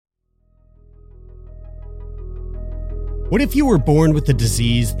What if you were born with a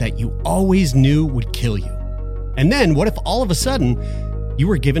disease that you always knew would kill you? And then what if all of a sudden you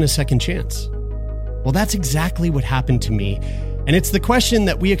were given a second chance? Well, that's exactly what happened to me. And it's the question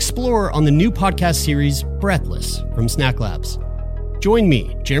that we explore on the new podcast series, Breathless, from Snack Labs. Join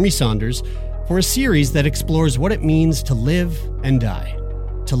me, Jeremy Saunders, for a series that explores what it means to live and die,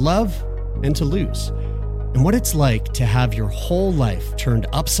 to love and to lose, and what it's like to have your whole life turned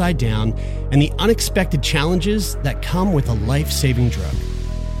upside down and the unexpected challenges that come with a life-saving drug.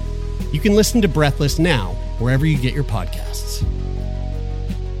 You can listen to Breathless now, wherever you get your podcasts.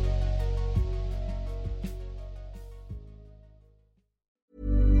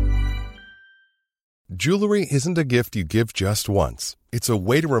 Jewelry isn't a gift you give just once. It's a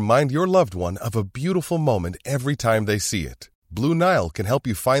way to remind your loved one of a beautiful moment every time they see it. Blue Nile can help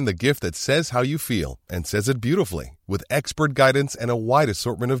you find the gift that says how you feel and says it beautifully, with expert guidance and a wide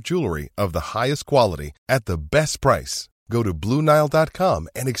assortment of jewelry of the highest quality at the best price. Go to BlueNile.com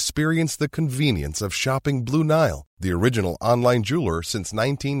and experience the convenience of shopping Blue Nile, the original online jeweler since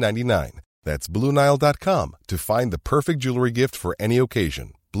 1999. That's BlueNile.com to find the perfect jewelry gift for any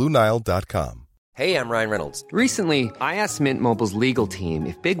occasion. BlueNile.com. Hey, I'm Ryan Reynolds. Recently, I asked Mint Mobile's legal team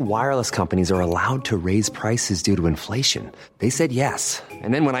if big wireless companies are allowed to raise prices due to inflation. They said yes.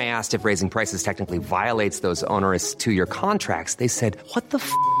 And then when I asked if raising prices technically violates those onerous two-year contracts, they said, "What the f***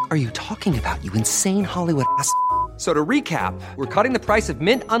 are you talking about, you insane Hollywood ass?" So to recap, we're cutting the price of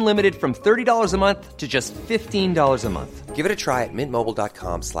Mint Unlimited from $30 a month to just $15 a month. Give it a try at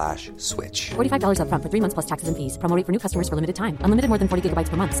mintmobile.com/switch. $45 up front for 3 months plus taxes and fees. Promo rate for new customers for limited time. Unlimited more than 40 gigabytes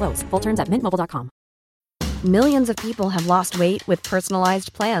per month. Slows full terms at mintmobile.com. Millions of people have lost weight with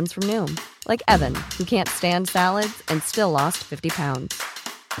personalized plans from Noom. Like Evan, who can't stand salads and still lost 50 pounds.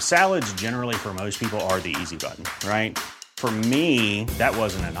 Salads generally for most people are the easy button, right? For me, that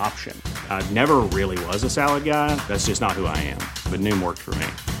wasn't an option. I never really was a salad guy. That's just not who I am. But Noom worked for me.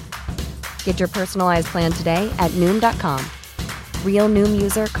 Get your personalized plan today at Noom.com. Real Noom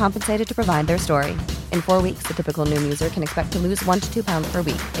user compensated to provide their story. In 4 weeks, the typical Noom user can expect to lose 1 to 2 pounds per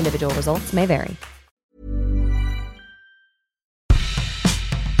week. Individual results may vary.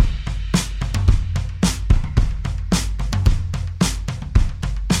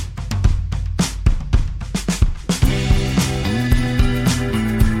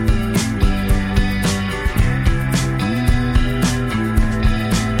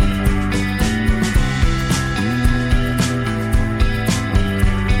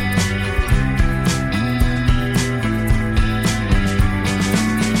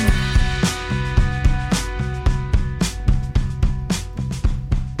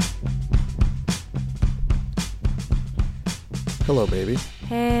 Hello, baby.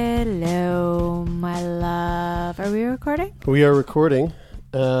 Hello, my love. Are we recording? We are recording.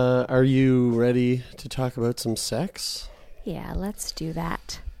 Are you ready to talk about some sex? Yeah, let's do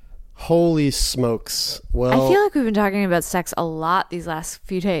that. Holy smokes. Well, I feel like we've been talking about sex a lot these last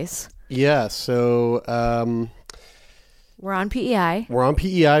few days. Yeah, so we're on PEI. We're on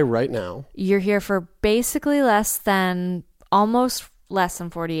PEI right now. You're here for basically almost less than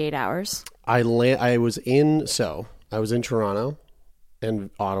 48 hours. I was in Toronto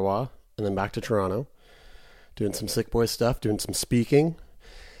and Ottawa and then back to Toronto doing some sick boy stuff, doing some speaking,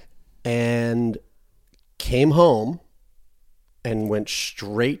 and came home and went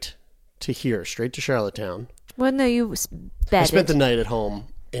straight to Charlottetown. Well, no, you bedded. I spent the night at home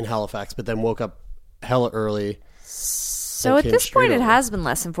in Halifax, but then woke up hella early. So at this point, it has been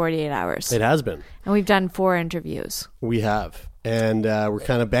less than 48 hours. It has been. And we've done 4 interviews. We have. And we're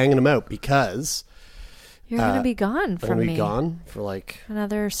kind of banging them out because... You're going to be gone from me. I'm going to be gone for like...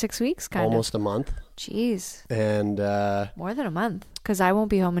 Another 6 weeks, kind of. Almost a month. Jeez. And... more than a month, because I won't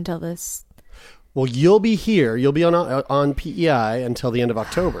be home until this... Well, you'll be here. You'll be on PEI until the end of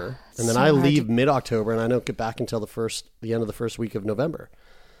October. And then I leave mid-October, and I don't get back until the end of the first week of November.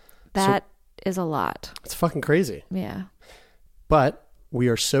 That is a lot. It's fucking crazy. Yeah. But we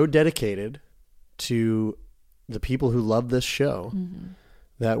are so dedicated to the people who love this show... Mm-hmm.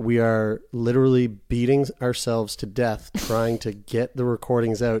 That we are literally beating ourselves to death trying to get the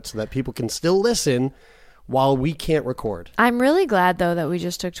recordings out so that people can still listen while we can't record. I'm really glad, though, that we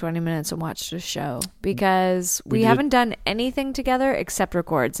just took 20 minutes and watched a show because we haven't done anything together except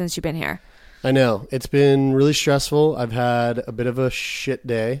record since you've been here. I know. It's been really stressful. I've had a bit of a shit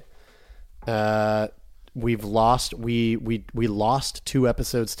day. We lost 2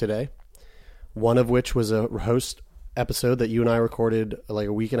 episodes today, one of which was a host episode that you and I recorded like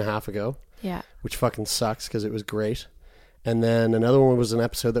a week and a half ago. Yeah. Which fucking sucks because it was great. And then another one was an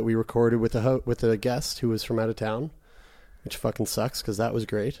episode that we recorded with a guest who was from out of town, which fucking sucks because that was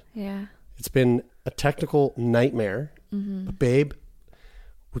great. Yeah. It's been a technical nightmare. But babe,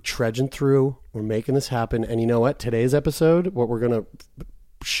 we're trudging through. We're making this happen. And you know what? Today's episode, what we're going to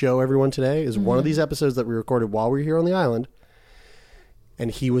show everyone today is one of these episodes that we recorded while we were here on the island.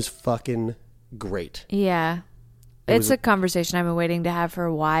 And he was fucking great. Yeah. It's a conversation I've been waiting to have for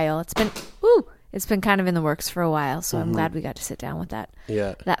a while. It's been kind of in the works for a while, so I'm glad we got to sit down with that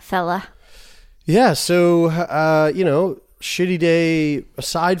fella. Yeah, so, shitty day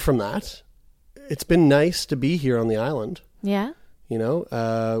aside from that, it's been nice to be here on the island. Yeah.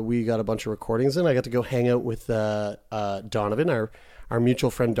 We got a bunch of recordings in. I got to go hang out with Donovan, our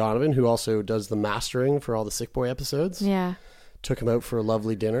mutual friend Donovan, who also does the mastering for all the Sick Boy episodes. Yeah. Took him out for a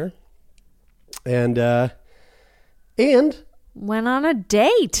lovely dinner. And went on a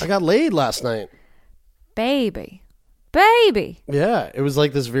date. I got laid last night. Baby. Yeah, it was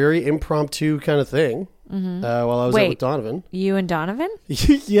like this very impromptu kind of thing while I was out with Donovan. You and Donovan?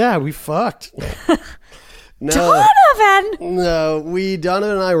 Yeah, we fucked. No, Donovan! No,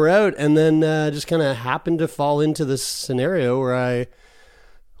 Donovan and I were out, and then just kind of happened to fall into this scenario where I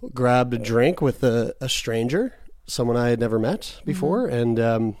grabbed a drink with a stranger, someone I had never met before,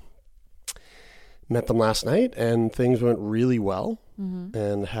 and met them last night, and things went really well,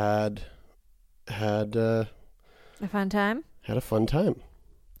 and had a fun time. Had a fun time.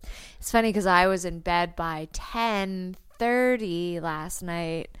 It's funny because I was in bed by 10:30 last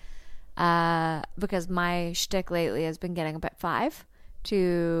night because my shtick lately has been getting up at 5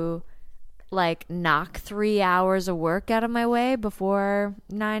 to like knock 3 hours of work out of my way before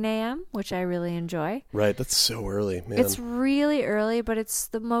 9 a.m., which I really enjoy. Right, that's so early, man. It's really early, but it's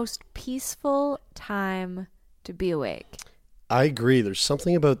the most peaceful time to be awake. I agree. There's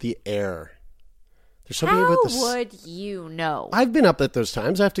something about the air. There's something How about would you know? I've been up at those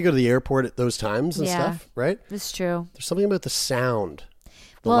times. I have to go to the airport at those times and stuff, right? It's true. There's something about the sound.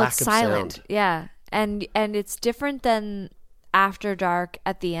 It's silent. Sound. Yeah. And it's different than after dark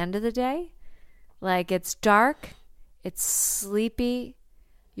at the end of the day. Like, it's dark, it's sleepy.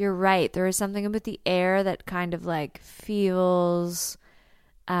 You're right. There is something about the air that kind of like feels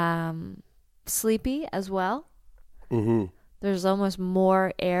sleepy as well. Mm-hmm. There's almost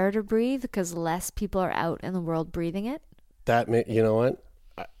more air to breathe because less people are out in the world breathing it. You know what?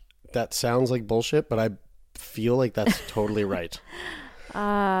 That sounds like bullshit, but I feel like that's totally right.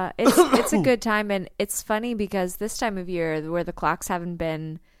 It's a good time, and it's funny because this time of year where the clocks haven't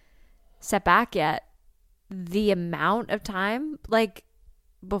been set back yet, the amount of time like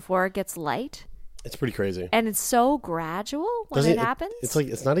before it gets light, it's pretty crazy, and it's so gradual when it happens. It's like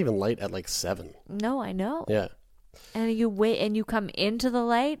it's not even light at like 7. No, I know. Yeah, and you wait and you come into the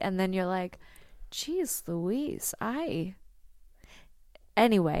light, and then you're like, geez Louise,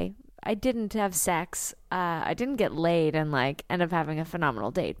 anyway, I didn't have sex. I didn't get laid and like end up having a phenomenal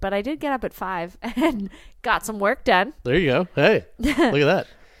date, but I did get up at 5 and got some work done. There you go. Hey, look at that.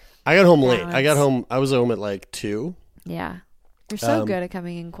 I got home late. I was home at like 2. Yeah. You're so good at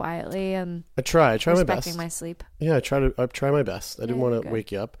coming in quietly and I try my best. Respecting my sleep. Yeah, I try my best. I didn't want to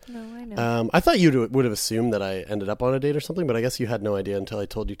wake you up. No, I know. I thought you would have assumed that I ended up on a date or something, but I guess you had no idea until I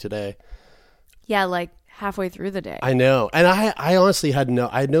told you today. Yeah, like halfway through the day. I know. And I honestly had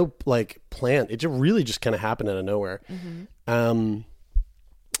no like plan. It just really just kind of happened out of nowhere. Mm-hmm.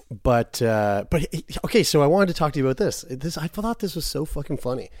 But okay, so I wanted to talk to you about this. I thought this was so fucking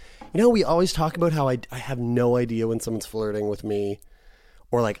funny. You know, we always talk about how I have no idea when someone's flirting with me,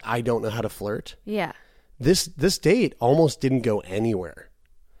 or like I don't know how to flirt. Yeah. This date almost didn't go anywhere.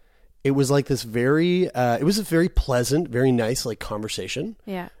 It was like this it was a very pleasant, very nice like conversation.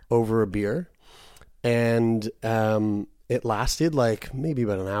 Yeah. Over a beer, and it lasted like maybe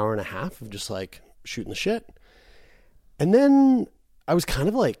about an hour and a half of just like shooting the shit, and then I was kind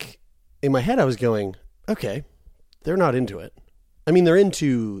of like, in my head, I was going, okay, they're not into it. I mean, they're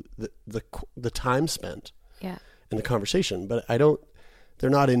into the time spent, yeah, and the conversation, but they're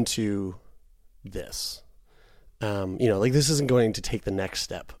not into this. Like this isn't going to take the next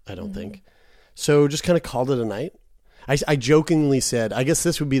step, I don't think. So just kind of called it a night. I jokingly said, I guess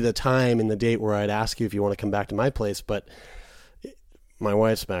this would be the time in the date where I'd ask you if you want to come back to my place, but my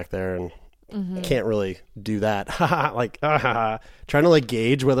wife's back there and I can't really do that. Trying to like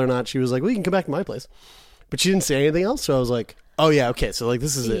gauge whether or not she was like, well, you can come back to my place. But she didn't say anything else. So I was like, oh yeah, okay. So like,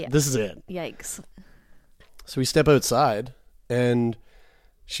 this is it. This is it. Yikes. So we step outside and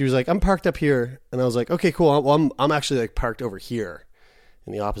she was like, I'm parked up here. And I was like, okay, cool. Well, I'm actually like parked over here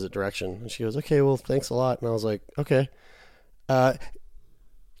in the opposite direction. And she goes, okay, well, thanks a lot. And I was like, okay. Can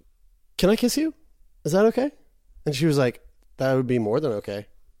I kiss you? Is that okay? And she was like, that would be more than okay.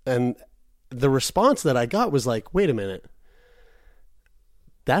 And the response that I got was like, wait a minute.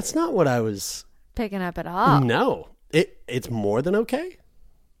 That's not what I was picking up at all. No. it's more than okay.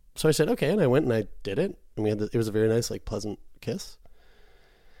 So I said, okay. And I went and I did it. And it was a very nice, like, pleasant kiss.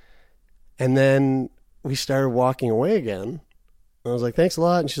 And then we started walking away again. I was like, thanks a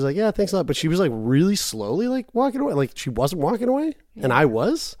lot. And she's like, yeah, thanks a lot. But she was like really slowly like walking away. Like she wasn't walking away. Yeah. And I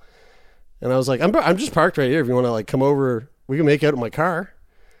was. And I was like, I'm just parked right here. If you want to like come over, we can make out in my car.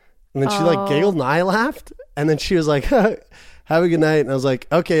 And then she like giggled and I laughed. And then she was like, have a good night. And I was like,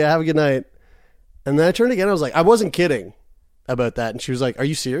 okay, have a good night. And then I turned again. I was like, I wasn't kidding about that. And she was like, are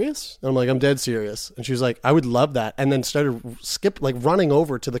you serious? And I'm like, I'm dead serious. And she was like, I would love that. And then started running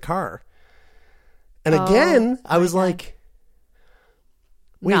over to the car. And again, I was like,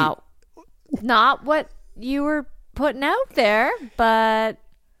 wait. No, not what you were putting out there, but.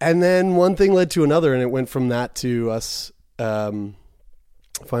 And then one thing led to another, and it went from that to us finding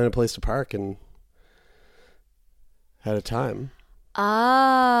a place to park and had a time.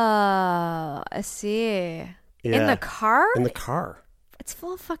 Oh, I see. Yeah. In the car? In the car. It's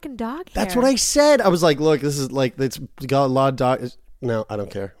full of fucking dog hair. That's what I said. I was like, look, this is like, it's got a lot of dog. No, I don't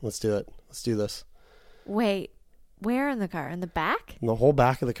care. Let's do it. Let's do this. Wait, where in the car? In the back? In the whole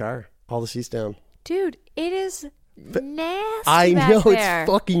back of the car. All the seats down. Dude, it is nasty I back know. there.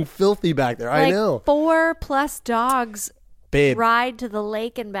 It's fucking filthy back there. Like I know. 4+ dogs Babe, ride to the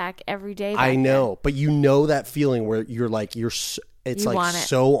lake and back every day. I know. But you know that feeling where you're like, it's You like want it.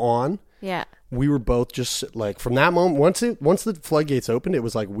 so on. Yeah. We were both just like, from that moment, once the floodgates opened, it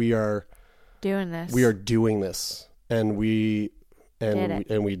was like, we are Doing this. doing this. And we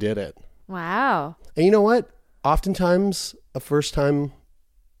did it. Wow. And you know what? Oftentimes a first time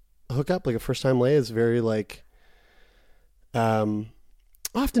hookup, like a first time lay, is very like oftentimes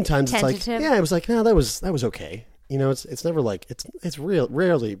Tentative. it's like, yeah, it was like, no, that was okay. You know, it's never like it's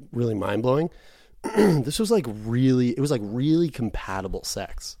rarely really mind blowing. This was like really compatible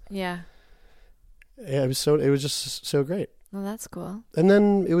sex. Yeah. Yeah, it was just so great. Well, that's cool. And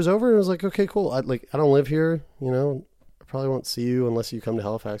then it was over and it was like, okay, cool. I don't live here, you know. I probably won't see you unless you come to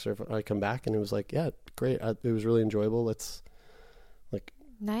Halifax or if I come back. And it was like, yeah, great. It was really enjoyable. Let's like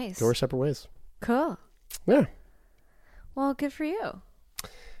Nice. go our separate ways. Cool. Yeah. Well, good for you.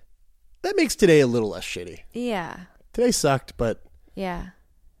 That makes today a little less shitty. Yeah. Today sucked, but Yeah.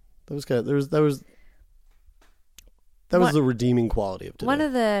 that was good. That was the redeeming quality of today. One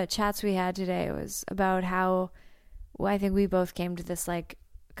of the chats we had today was about how I think we both came to this like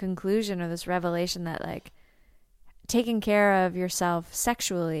conclusion or this revelation that like taking care of yourself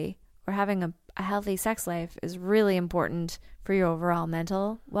sexually or having a healthy sex life is really important for your overall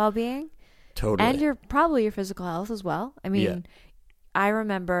mental well-being. Totally. And probably your physical health as well. I mean, Yeah. I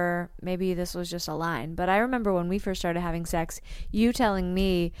remember, maybe this was just a line, but I remember when we first started having sex, you telling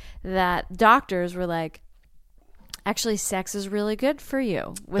me that doctors were like, actually, sex is really good for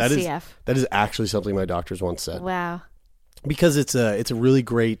you with CF. That is actually something my doctors once said. Wow. Because it's a really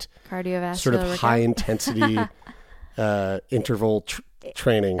great Cardiovascular sort of high intensity interval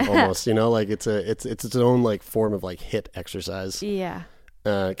training almost, you know, like it's its own like form of like HIIT exercise. Yeah.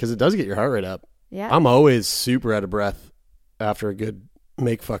 Because it does get your heart rate up. Yeah. I'm always super out of breath after a good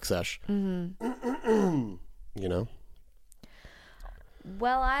make fuck sesh. Mm-hmm. You know?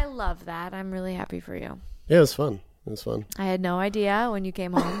 Well, I love that. I'm really happy for you. Yeah, it was fun. It was fun. I had no idea when you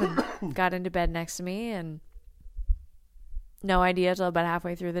came home and got into bed next to me, and no idea till about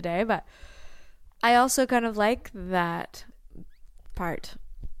halfway through the day, but I also kind of like that part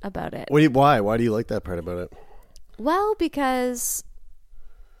about it. Why? Why do you like that part about it? Well, because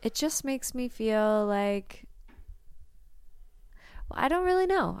it just makes me feel like, well, I don't really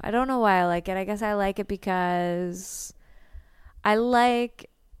know. I don't know why I like it. I guess I like it because I like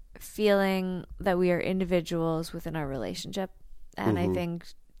feeling that we are individuals within our relationship. And I think,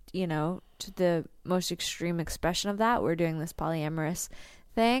 you know, to the most extreme expression of that, we're doing this polyamorous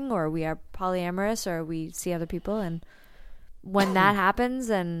thing, or we are polyamorous, or we see other people. And when that happens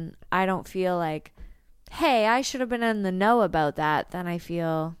and I don't feel like, hey, I should have been in the know about that, then I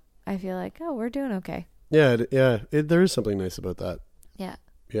feel like, oh, we're doing okay. Yeah, there is something nice about that. Yeah.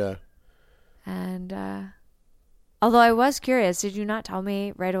 Yeah. And although I was curious, did you not tell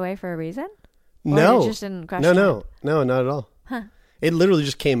me right away for a reason? Or No. you just didn't question No, it? not at all. Huh. It literally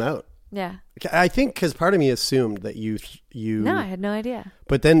just came out. Yeah. I think because part of me assumed that you. No, I had no idea.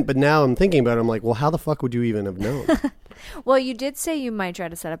 But now I'm thinking about it. I'm like, well, how the fuck would you even have known? Well, you did say you might try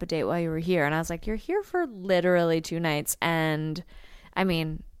to set up a date while you were here, and I was like, you're here for literally 2 nights, and I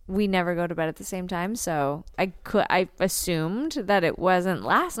mean, we never go to bed at the same time, so I assumed that it wasn't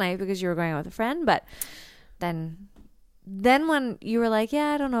last night because you were going out with a friend, but then when you were like, yeah,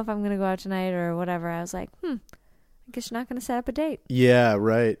 I don't know if I'm gonna go out tonight or whatever, I was like, I guess you're not going to set up a date. Yeah,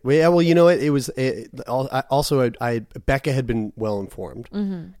 right. Well, yeah, well, you know what? It was Becca had been well informed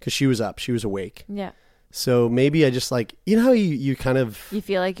because she was up, she was awake. Yeah. So maybe I just like, you know how you kind of... You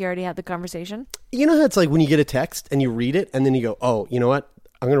feel like you already had the conversation? You know how it's like when you get a text and you read it and then you go, oh, you know what?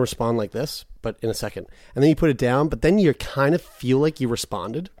 I'm going to respond like this, but in a second. And then you put it down, but then you kind of feel like you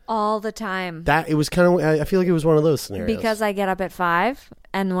responded. All the time. It was kind of, I feel like it was one of those scenarios. Because I get up at 5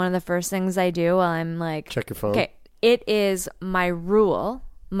 and one of the first things I do while I'm like... Check your phone. Okay, it is my rule.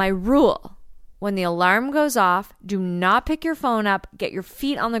 When the alarm goes off, do not pick your phone up. Get your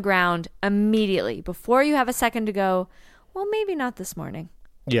feet on the ground immediately before you have a second to go, well, maybe not this morning.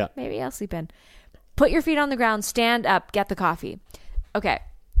 Yeah. Maybe I'll sleep in. Put your feet on the ground, stand up, get the coffee. Okay,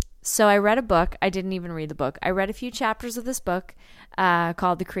 so I read a book. I didn't even read the book. I read a few chapters of this book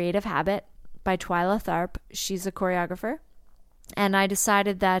called The Creative Habit by Twyla Tharp. She's a choreographer. And I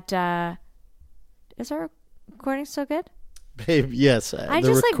decided that, is our recording still good? Babe, yes. I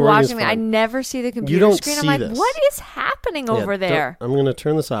just like watching it. I never see the computer screen. I'm like, this. what is happening over there? I'm going to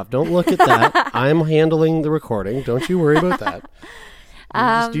turn this off. Don't look at that. I'm handling the recording. Don't you worry about that.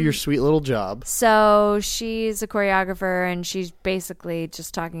 Just do your sweet little job. So she's a choreographer, and she's basically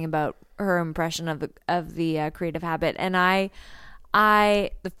just talking about her impression of the Creative Habit. And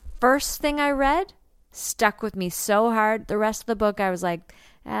the first thing I read stuck with me so hard. The rest of the book, I was like,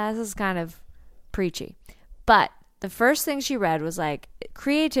 this is kind of preachy. But the first thing she read was like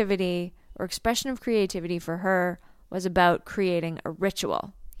creativity or expression of creativity for her was about creating a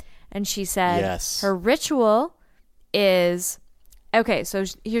ritual. And she said her ritual is, okay, so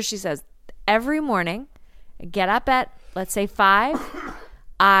here she says, every morning, I get up at, let's say 5,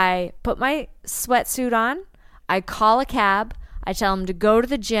 I put my sweatsuit on, I call a cab, I tell him to go to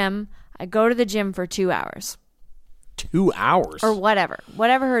the gym, I go to the gym for 2 hours. 2 hours? Or whatever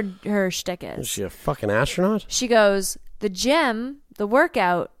her shtick is. Is she a fucking astronaut? She goes, the gym, the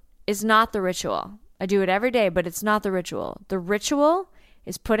workout is not the ritual. I do it every day, but it's not the ritual. The ritual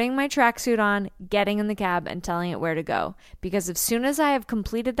is putting my tracksuit on, getting in the cab, and telling it where to go. Because as soon as I have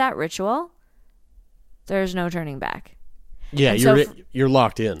completed that ritual, there's no turning back. Yeah, you're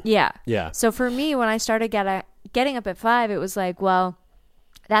locked in. Yeah. Yeah. So for me, when I started getting up at 5, it was like, well,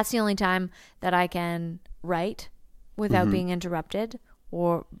 that's the only time that I can write without being interrupted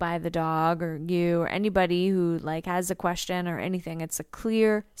or by the dog or you or anybody who like has a question or anything. It's a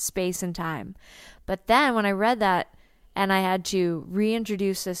clear space and time. But then when I read that and I had to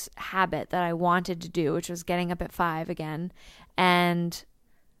reintroduce this habit that I wanted to do, which was getting up at 5 again, and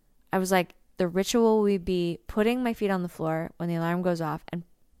I was like, the ritual would be putting my feet on the floor when the alarm goes off and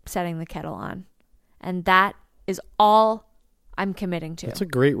setting the kettle on. And that is all I'm committing to. That's a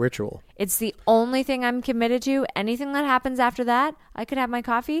great ritual. It's the only thing I'm committed to. Anything that happens after that, I could have my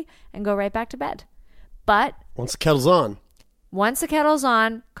coffee and go right back to bed. But once the kettle's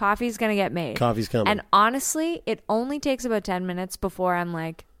on, coffee's going to get made. Coffee's coming. And honestly, it only takes about 10 minutes before I'm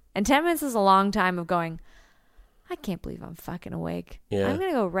like, and 10 minutes is a long time of going, I can't believe I'm fucking awake. Yeah. I'm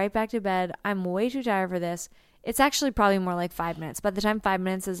going to go right back to bed. I'm way too tired for this. It's actually probably more like 5 minutes. By the time 5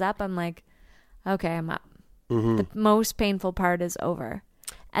 minutes is up, I'm like, okay, I'm up. The most painful part is over.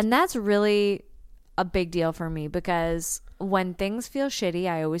 And that's really a big deal for me because when things feel shitty,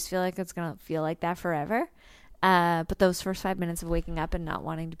 I always feel like it's going to feel like that forever. But those first 5 minutes of waking up and not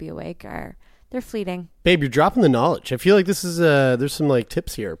wanting to be awake they're fleeting. Babe, you're dropping the knowledge. I feel like this is, there's some like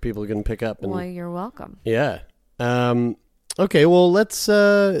tips here people can pick up. Well, you're welcome. Yeah. Okay, well, let's,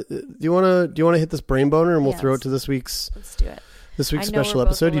 do you want to hit this brain boner and we'll throw it to this week's. Let's do it. This week's special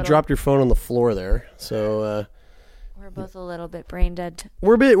episode. You dropped your phone on the floor there, so we're both a little bit brain dead.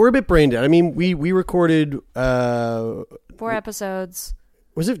 We're a bit brain dead. I mean, we recorded 4 episodes.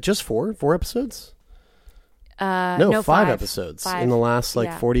 Was it just 4? 4 episodes? No, 5 episodes 5. in the last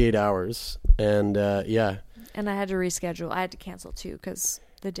 48 hours, and yeah. And I had to reschedule. I had to cancel 2 because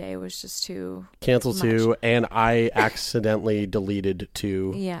the day was just too cancel much. 2, and I accidentally deleted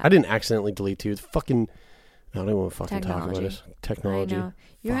 2. Yeah, I didn't accidentally delete 2. It's fucking. I don't even want to fucking talk about it. Technology. I know.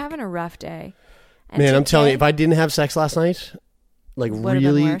 You're having a rough day. And man, I'm telling you, if I didn't have sex last night, like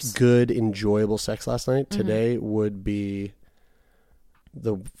really good, enjoyable sex last night, today would be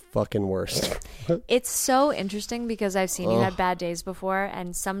the fucking worst. It's so interesting because I've seen you had bad days before,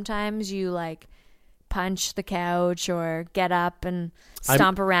 and sometimes you like punch the couch or get up and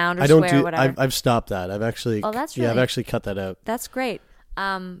stomp around or swear or whatever. I've stopped that. I've actually I've actually cut that out. That's great.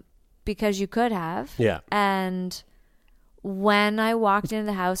 Because you could have. Yeah. And when I walked into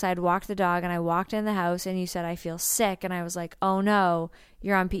the house, I'd walked the dog and I walked in the house and you said, I feel sick. And I was like, oh no,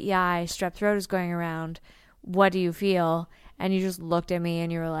 you're on PEI. Strep throat is going around. What do you feel? And you just looked at me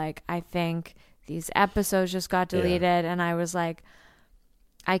and you were like, I think these episodes just got deleted. And I was like,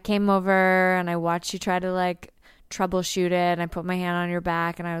 I came over and I watched you try to like troubleshoot it. And I put my hand on your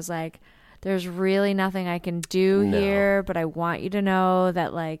back and I was like, there's really nothing I can do here, but I want you to know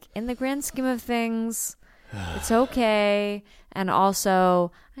that like in the grand scheme of things, it's okay. And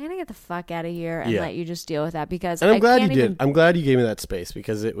also, I'm going to get the fuck out of here and let you just deal with that because I'm glad you did. I'm glad you gave me that space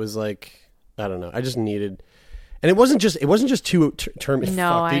because it was like, I don't know. I just needed, and it wasn't just two term.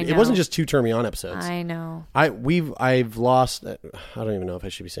 No, I know. It wasn't just 2 Turn Me On episodes. I know. I've lost, I don't even know if I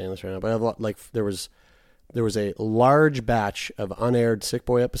should be saying this right now, but there was a large batch of unaired Sick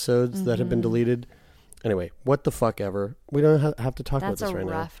Boy episodes that have been deleted. Anyway, what the fuck ever. We don't have to talk about this right now.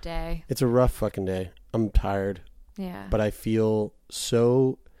 That's a rough day. It's a rough fucking day. I'm tired. Yeah. But I feel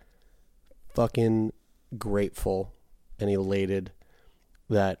so fucking grateful and elated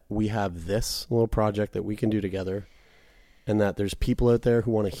that we have this little project that we can do together and that there's people out there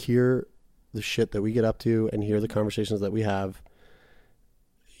who want to hear the shit that we get up to and hear the conversations that we have.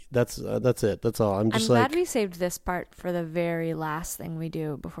 That's it. That's all. I'm glad we saved this part for the very last thing we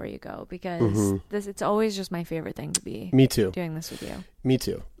do before you go because it's always just my favorite thing to be. Me too. Doing this with you. Me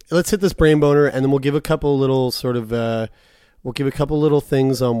too. Let's hit this brain boner and then we'll give a couple little sort of we'll give a couple little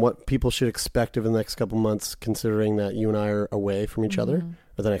things on what people should expect over the next couple months, considering that you and I are away from each other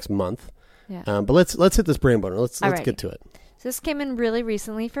for the next month. Yeah. But let's hit this brain boner. Let's get to it. So this came in really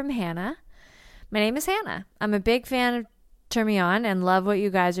recently from Hannah. My name is Hannah. I'm a big fan of Turn Me On and love what you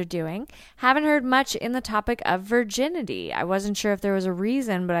guys are doing. Haven't heard much in the topic of virginity. I wasn't sure if there was a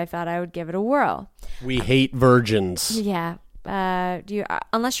reason, but I thought I would give it a whirl. We hate virgins. Yeah.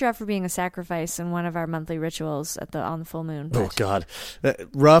 Unless you're up for being a sacrifice in one of our monthly rituals on the full moon. Oh God,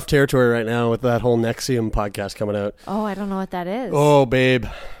 rough territory right now with that whole NXIVM podcast coming out. Oh, I don't know what that is. Oh, babe,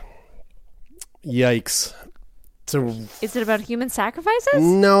 yikes! Is it about human sacrifices?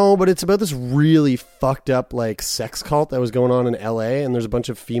 No, but it's about this really fucked up like sex cult that was going on in LA, and there's a bunch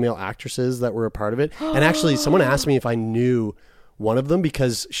of female actresses that were a part of it. And actually, someone asked me if I knew one of them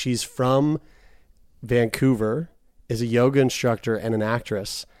because she's from Vancouver. Is a yoga instructor and an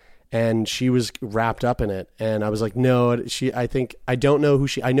actress, and she was wrapped up in it. And I was like, no, I don't know who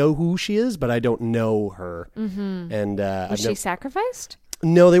I know who she is, but I don't know her. Mm-hmm. And was she sacrificed?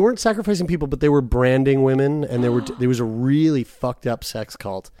 No, they weren't sacrificing people, but they were branding women, and there was a really fucked up sex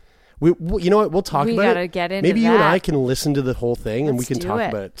cult. You know what? We'll talk about it. We gotta get into Maybe that. you and I can listen to the whole thing, and we can talk it.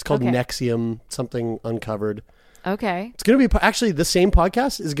 about it. It's called NXIVM, something uncovered. Okay. It's going to be actually the same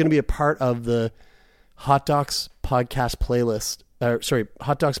podcast is going to be a part of the Hot Docs podcast playlist.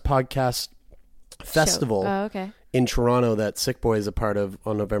 Hot Docs podcast festival. Oh, okay. In Toronto that Sick Boy is a part of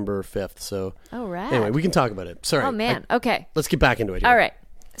on November 5th. So, right. Anyway, we can talk about it. Sorry. Oh man. Okay. Let's get back into it. All right.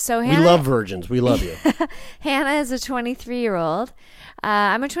 So Hannah, we love virgins. We love you. Hannah is a 23-year-old.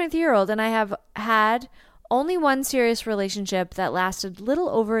 I'm a 23-year-old, and I have had only one serious relationship that lasted little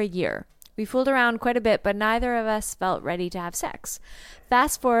over a year. We fooled around quite a bit, but neither of us felt ready to have sex.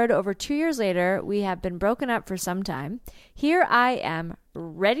 Fast forward over 2 years later, we have been broken up for some time. Here I am,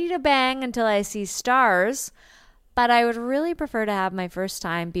 ready to bang until I see stars, but I would really prefer to have my first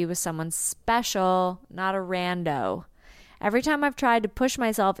time be with someone special, not a rando. Every time I've tried to push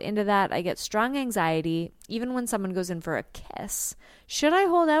myself into that, I get strong anxiety, even when someone goes in for a kiss. Should I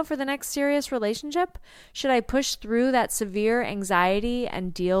hold out for the next serious relationship? Should I push through that severe anxiety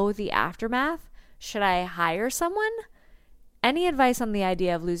and deal with the aftermath? Should I hire someone? Any advice on the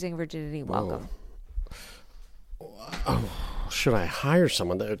idea of losing virginity? Welcome. Oh, should I hire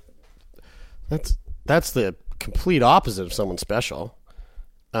someone? That's the complete opposite of someone special.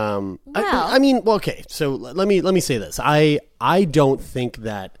 Okay. So let me say this. I don't think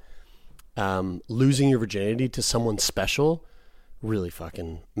that losing your virginity to someone special really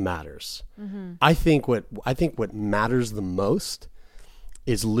fucking matters. Mm-hmm. I think what matters the most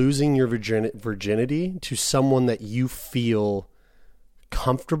is losing your virginity to someone that you feel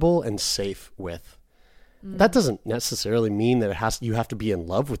comfortable and safe with. Mm-hmm. That doesn't necessarily mean that you have to be in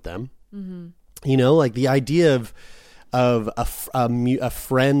love with them. Mm-hmm. You know, like the idea of a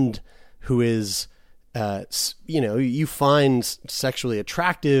friend who is, you find sexually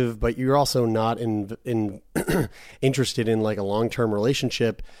attractive, but you're also not in interested in like a long-term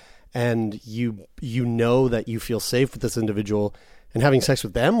relationship, and you know that you feel safe with this individual, and having sex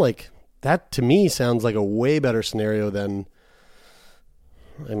with them, like that to me sounds like a way better scenario than,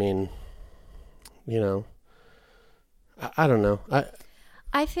 I mean, I don't know.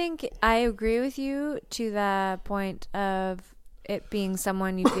 I think I agree with you to the point of it being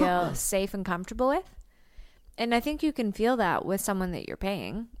someone you feel safe and comfortable with. And I think you can feel that with someone that you're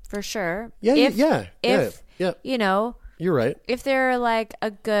paying, for sure. Yeah. You know, you're right. If they're like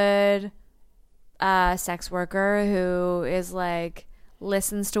a good a sex worker who is like,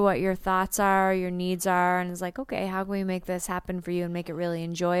 listens to what your thoughts are, your needs are, and is like, okay, how can we make this happen for you and make it really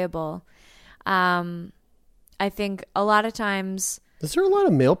enjoyable? I think a lot of times... Is there a lot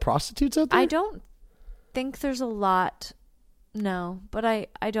of male prostitutes out there? I don't think there's a lot, no, but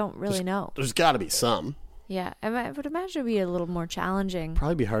I don't really know. There's got to be some. Yeah, I would imagine it would be a little more challenging.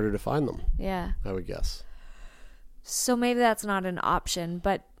 Probably be harder to find them. Yeah. I would guess. So maybe that's not an option,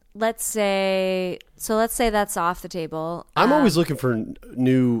 but let's say that's off the table. I'm always looking for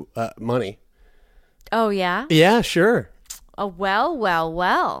new money. Oh, yeah? Yeah, sure. Oh,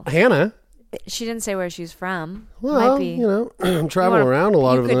 well. Hannah. She didn't say where she's from. Well, Might be. you know, I'm traveling around a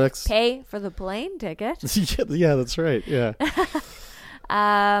lot over the next... pay for the plane ticket. Yeah, that's right. Yeah.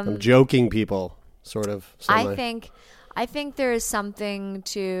 I'm joking, people. Sort of. I think there is something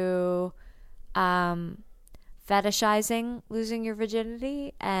to fetishizing losing your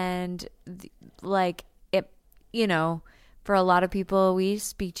virginity, and like it, you know, for a lot of people we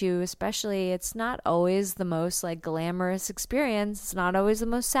speak to, especially, it's not always the most like glamorous experience. It's not always the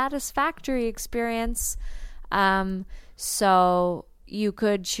most satisfactory experience. So you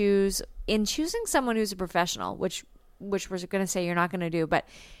could choose, in choosing someone who's a professional, which we're going to say you're not going to do, but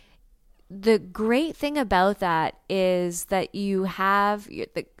the great thing about that is that you have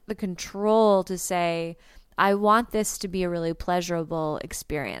the control to say, I want this to be a really pleasurable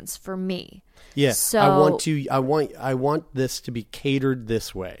experience for me. Yeah. So I want this to be catered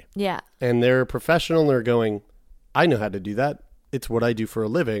this way. Yeah. And they're a professional and they're going, I know how to do that. It's what I do for a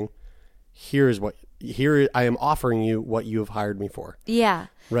living. Here I am offering you what you have hired me for. Yeah.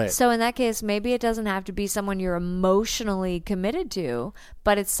 Right. So in that case, maybe it doesn't have to be someone you're emotionally committed to,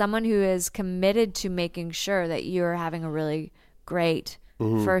 but it's someone who is committed to making sure that you're having a really great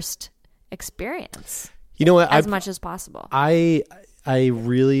first experience. You know what? As much as possible. I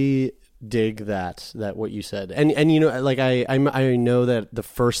really dig that what you said. And you know, like I know that the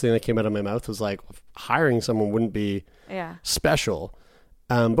first thing that came out of my mouth was like, hiring someone wouldn't be special.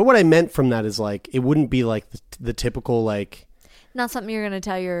 But what I meant from that is like, it wouldn't be like the typical like, not something you're going to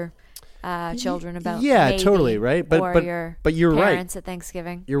tell your children about. Yeah, maybe, totally, right? But your you're parents right. at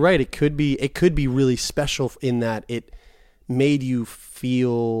Thanksgiving. You're right. It could be really special in that it made you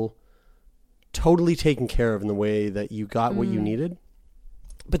feel totally taken care of in the way that you got what you needed.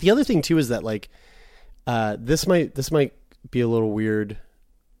 But the other thing too is that like this might be a little weird.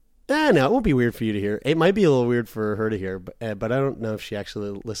 No, it won't be weird for you to hear. It might be a little weird for her to hear, but I don't know if she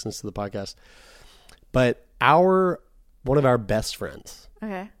actually listens to the podcast. But one of our best friends.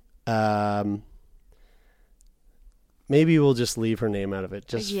 Okay. Maybe we'll just leave her name out of it,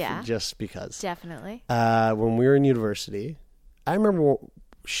 just because. Definitely. When we were in university, I remember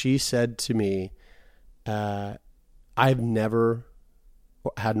she said to me, I've never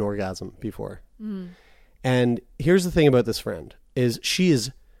had an orgasm before. And here's the thing about this friend is she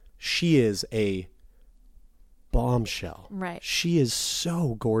is a bombshell. Right. She is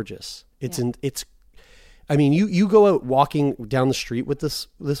so gorgeous. I mean, you go out walking down the street with this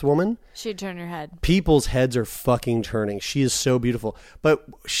woman. She'd turn your head. People's heads are fucking turning. She is so beautiful. But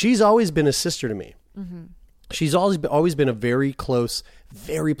she's always been a sister to me. Mm-hmm. She's always been a very close,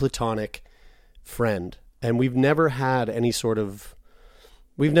 very platonic friend. And we've never had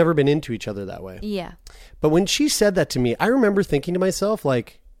we've never been into each other that way. Yeah. But when she said that to me, I remember thinking to myself,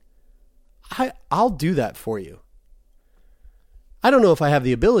 like, I'll do that for you. I don't know if I have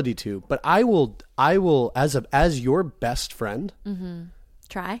the ability to, but I will as your best friend,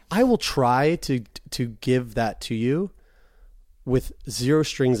 try. I will try to give that to you with zero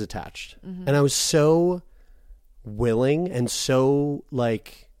strings attached. And I was so willing and so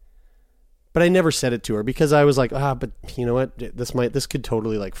like, but I never said it to her because I was like, but you know what? This could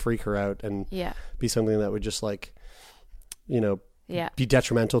totally like freak her out and be something that would just like, you know, be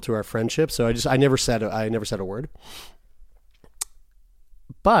detrimental to our friendship. So I never said a word.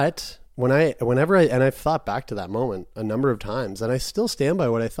 But I've thought back to that moment a number of times, and I still stand by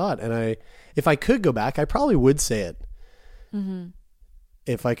what I thought. And if I could go back, I probably would say it. Mm-hmm.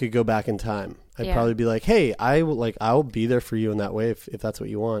 If I could go back in time, I'd probably be like, "Hey, I'll be there for you in that way if that's what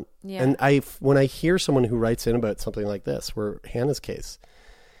you want." Yeah. And when I hear someone who writes in about something like this, where Hannah's case,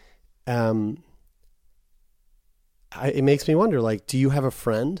 it makes me wonder, like, do you have a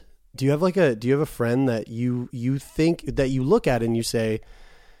friend? Do you have a friend that you think that you look at and you say,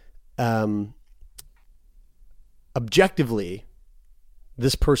 objectively,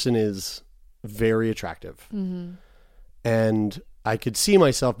 this person is very attractive, and I could see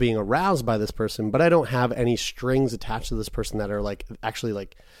myself being aroused by this person, but I don't have any strings attached to this person that are like actually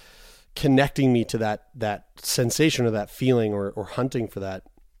like connecting me to that sensation or that feeling or hunting for that.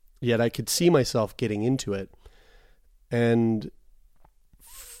 yet I could see myself getting into it. And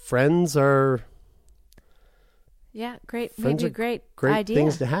friends are Yeah, great. Friends Maybe a are great idea.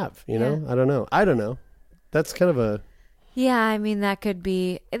 things to have, you know? Yeah. I don't know. That's kind of a... Yeah, I mean, that could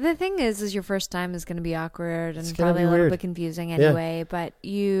be... The thing is your first time is going to be awkward and It's gonna probably be a little weird. bit confusing anyway. But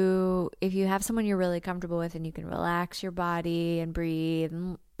if you have someone you're really comfortable with and you can relax your body and breathe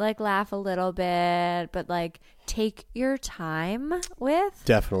and like laugh a little bit, but like take your time with,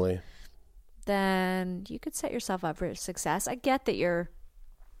 Definitely. then you could set yourself up for success. I get that you're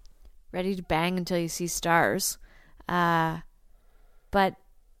ready to bang until you see stars. But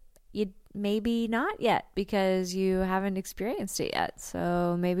you maybe not yet because you haven't experienced it yet.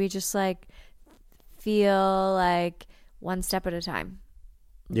 So maybe just like feel like one step at a time,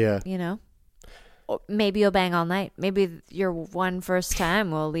 Yeah. you know? Or maybe you'll bang all night. Maybe your one first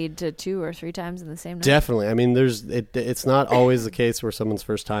time will lead to 2 or 3 times in the same night. Definitely. I mean, it's not always the case where someone's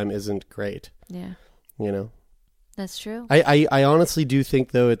first time isn't great, Yeah, you know? that's true. I honestly do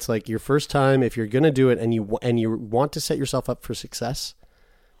think, though, it's like your first time, if you're going to do it and you want to set yourself up for success,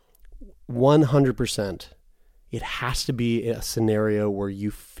 100%, it has to be a scenario where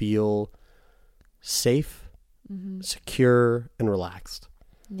you feel safe, secure, and relaxed.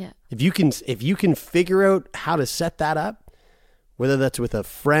 Yeah. If you can figure out how to set that up, whether that's with a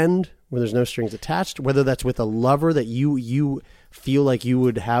friend where there's no strings attached, whether that's with a lover that you feel like you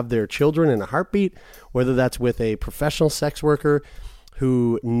would have their children in a heartbeat, whether that's with a professional sex worker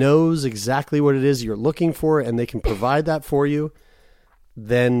who knows exactly what it is you're looking for and they can provide that for you,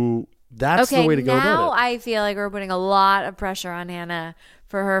 then that's the way to go now about it. I feel like we're putting a lot of pressure on Hannah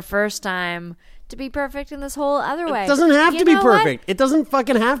for her first time to be perfect in this whole other way. It doesn't have You to be know what? perfect. It doesn't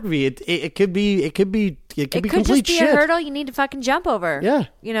fucking have to be. It could be It could complete just be shit. a hurdle you need to fucking jump over. Yeah.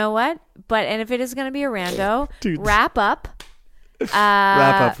 You know what? And if it is going to be a rando, Dude. wrap up.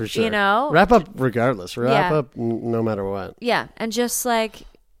 Wrap up for sure. You know? Wrap up regardless. Wrap Yeah. up no matter what. Yeah. And just like,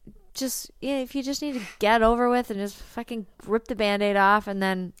 if you just need to get over with and just fucking rip the Band-Aid off, and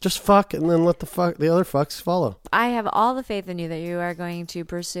then Just fuck and then let the other fucks follow. I have all the faith in you that you are going to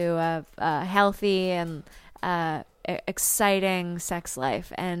pursue a healthy and exciting sex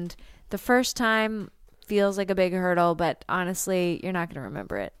life. And the first time feels like a big hurdle, but honestly, you're not going to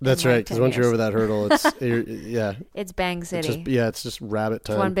remember it. That's right. Because once you're over that hurdle, it's it's Bang City. It's just rabbit It's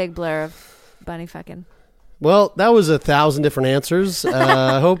time. one big blur of bunny fucking. Well, that was 1,000 different answers.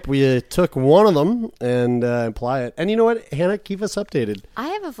 I hope we took one of them and apply it. And you know what, Hannah, keep us updated. I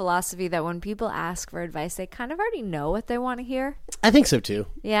have a philosophy that when people ask for advice, they kind of already know what they want to hear. I think so too.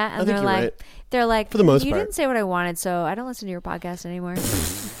 Yeah, I and think you're they're like, For the most you part. didn't say what I wanted, so I don't listen to your podcast anymore.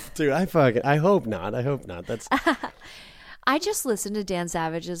 Dude, I hope not. That's I just listen to Dan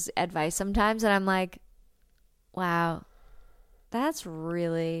Savage's advice sometimes, and I'm like, wow, that's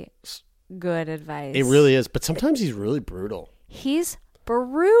really good advice. it. Really is. But sometimes he's really brutal. He's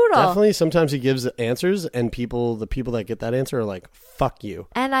brutal. Definitely. Sometimes he gives answers, and the people that get that answer are like, "Fuck you."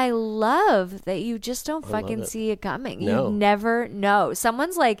 And I love that you just don't love fucking it. see it coming. No. You never know.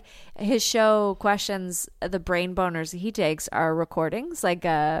 Someone's like, his show questions, the brain boners he takes are recordings, like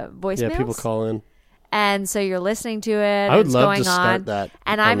voicemails. Yeah, people call in. And so you're listening to it. I would it's love going to start on, that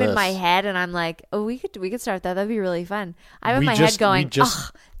and on I'm in this. my head, and I'm like, oh, we could start that. That'd be really fun. I'm in We my just- head going, we just-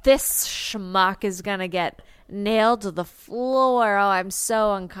 ugh, this schmuck is gonna get nailed to the floor. Oh, I'm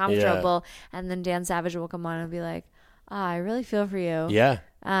so uncomfortable. And then Dan Savage will come on and be like, oh, I really feel for you. Yeah.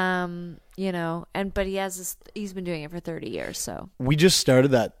 You know, but he's been doing it for 30 years. So, We just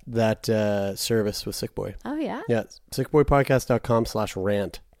started that service with Sick Boy. oh yeah. Yeah,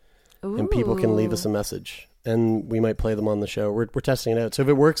 sickboypodcast.com/rant. And people can leave us a message, and we might play them on the show. We're testing it out. So if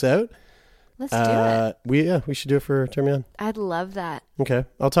it works out, Let's do it. we should do it for Turn Me On. I'd love that. Okay,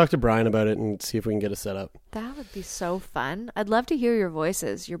 I'll talk to Brian about it and see if we can get it set up. That would be so fun. I'd love to hear your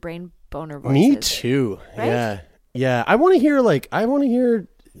voices, your brain boner voices. Me too. Right? Yeah. I want to hear.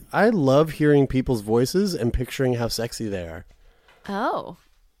 I love hearing people's voices and picturing how sexy they are. Oh.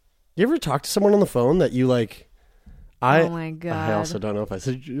 You ever talk to someone on the phone that you like? Oh my God. I also don't know if I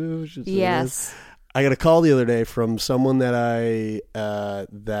said should say Yes. this. I got a call the other day from someone that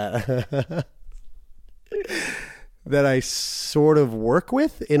that I sort of work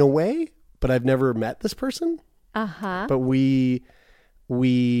with in a way, but I've never met this person. Uh-huh. But we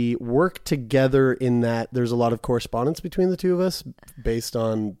work together in that there's a lot of correspondence between the two of us based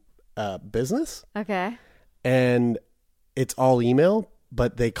on business, Okay. and it's all email.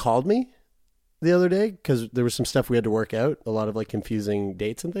 But they called me the other day because there was some stuff we had to work out, a lot of like confusing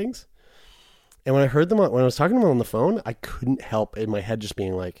dates and things. And when I heard them, when I was talking to them on the phone, I couldn't help in my head just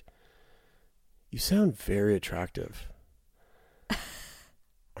being like, "You sound very attractive."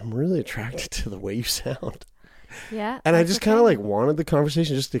 I'm really attracted to the way you sound. Yeah. And I that's just okay. kind of like wanted the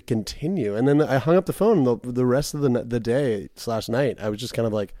conversation just to continue. And then I hung up the phone. The rest of the day / night, I was just kind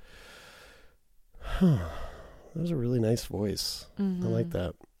of like, that was a really nice voice. I like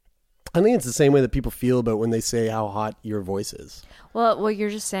that. I think it's the same way that people feel about when they say how hot your voice is. Well, you're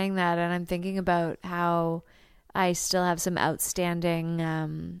just saying that, and I'm thinking about how I still have some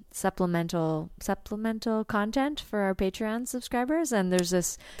outstanding supplemental content for our Patreon subscribers, and there's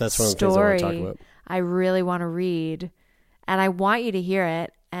this That's one of the things I want to talk story about. I really want to read, and I want you to hear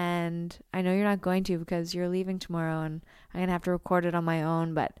it. And I know you're not going to because you're leaving tomorrow, and I'm gonna have to record it on my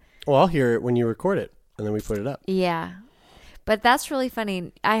own. But Well, I'll hear it when you record it, and then we put it up. yeah, but that's really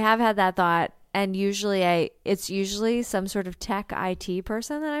funny. I have had that thought. And it's usually some sort of tech IT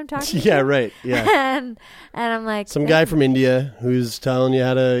person that I'm talking to. Yeah, right. Yeah. And I'm like, Some guy from India who's telling you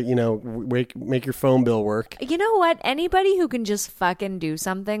how to, make your phone bill work. you know what? Anybody who can just fucking do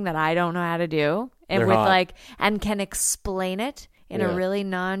something that I don't know how to do, and They're with hot. and can explain it in Yeah. a really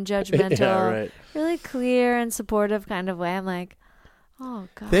non-judgmental, Yeah, right. really clear and supportive kind of way, I'm like, oh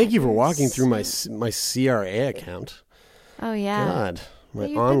god. Thank you for you're walking through my so- my CRA account. Oh yeah. God, my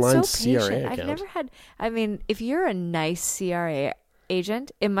You've online been so CRA patient. account. I've never had. I mean, if you're a nice CRA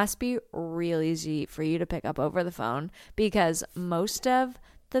agent, it must be real easy for you to pick up over the phone because most of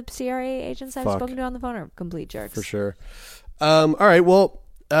the CRA agents I've Fuck. spoken to on the phone are complete jerks. For sure. All right. Well,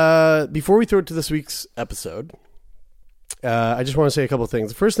 before we throw it to this week's episode, I just want to say a couple of things.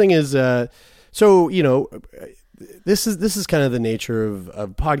 The first thing is, this is kind of the nature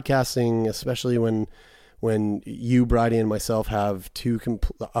of podcasting, especially when you, Bridie, and myself have two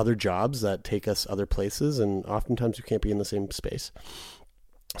other jobs that take us other places, and oftentimes we can't be in the same space.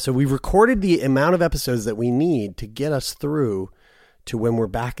 So we've recorded the amount of episodes that we need to get us through to when we're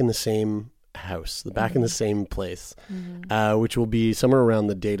back in the same house, back in the same place, which will be somewhere around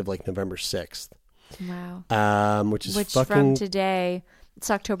the date of like November 6th. Wow. Which is Which fucking... from today,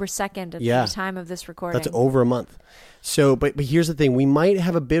 it's October 2nd at Yeah. the time of this recording. That's over a month. So, but here's the thing: we might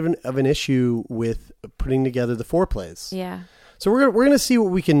have a bit of an issue with putting together the foreplays. Yeah. So we're gonna see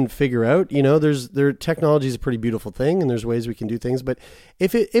what we can figure out. Technology is a pretty beautiful thing, and there's ways we can do things. But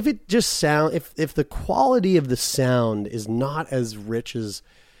if it just sound if the quality of the sound is not as rich as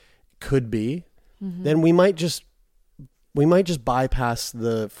could be, then we might just bypass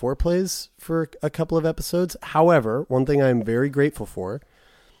the foreplays for a couple of episodes. However, one thing I'm very grateful for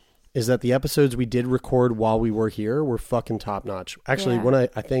is that the episodes we did record while we were here were fucking top notch. Actually, Yeah. one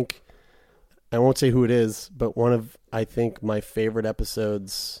I think, I won't say who it is, but one of, I think, my favorite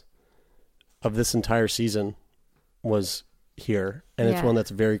episodes of this entire season was here. And it's Yeah. one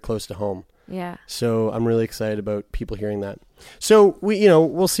that's very close to home. Yeah. So I'm really excited about people hearing that. So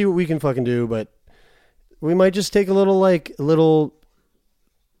we'll see what we can fucking do, but we might just take a little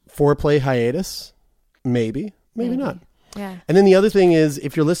foreplay hiatus. Maybe not. Yeah. And then the other thing is,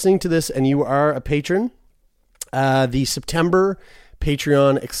 if you're listening to this and you are a patron, the September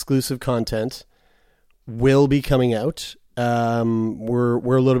Patreon exclusive content will be coming out.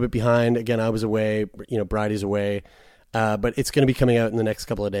 We're a little bit behind. Again, I was away. Bridie's away, but it's going to be coming out in the next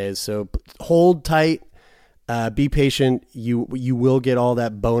couple of days. So hold tight. Be patient. You will get all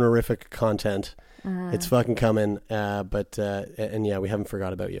that bonerific content. It's fucking coming. But we haven't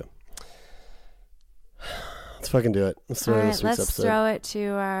forgot about you. Let's fucking do it. Let's throw All in right, this week's let's episode. throw it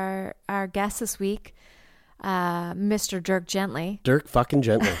to our guest this week, Mr. Dirk Gently. Dirk fucking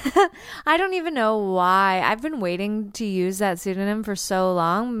Gently. I don't even know why. I've been waiting to use that pseudonym for so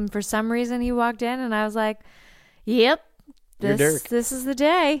long. For some reason, he walked in, and I was like, "Yep, You're Dirk. this is the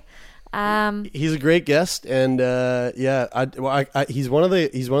day." He's a great guest, and he's one of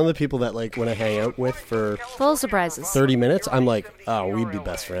the people that, like, when I hang out with for Full of surprises. 30 minutes, I'm like, oh, we'd be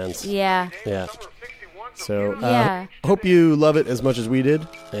best friends. Yeah. Yeah. So Yeah. hope you love it as much as we did,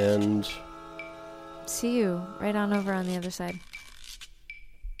 and See you right on over on the other side.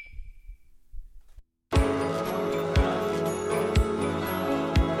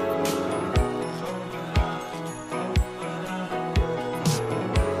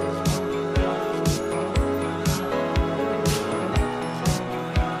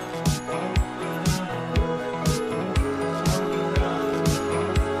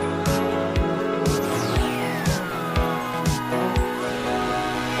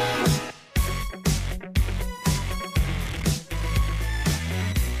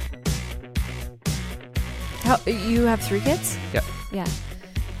 You have 3 kids? Yep. Yeah.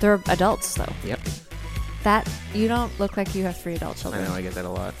 They're adults, though. Yep. That you don't look like you have 3 adult I children. know, I get that a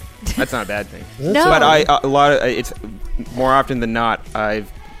lot. That's not a bad thing. No. But it's more often than not,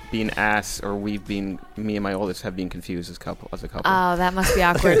 I've me and my oldest have been confused as a couple. Oh, that must be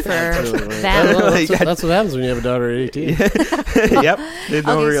awkward for them. That's what happens when you have a daughter at 18. Yep. There's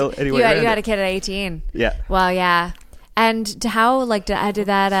no real anyway. You had a kid at 18. Yeah. Well, yeah. And how, like, were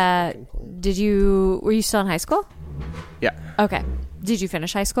you still in high school? Yeah. Okay. Did you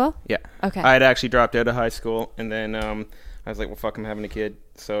finish high school? Yeah. Okay. I had actually dropped out of high school, and then I was like, well, fuck, I'm having a kid,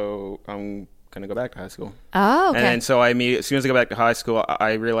 so I'm going to go back to high school. Oh, okay. And then so as soon as I got back to high school,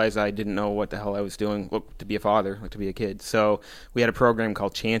 I realized I didn't know what the hell I was doing to be a father, to be a kid. So we had a program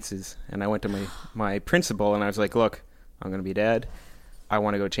called Chances, and I went to my principal, and I was like, look, I'm going to be a dad. I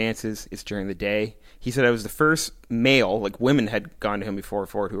want to go Chances. It's during the day. He said I was the first male, like women had gone to him before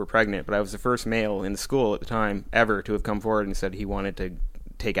who were pregnant, but I was the first male in the school at the time ever to have come forward and said he wanted to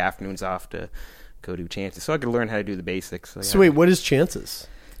take afternoons off to go do Chances. So I could learn how to do the basics. So wait, what is Chances?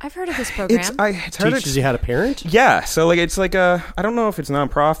 I've heard of this program. It's hard Teaches you how to parent? Yeah. So like it's like I don't know if it's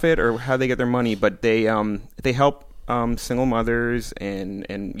nonprofit or how they get their money, but they help single mothers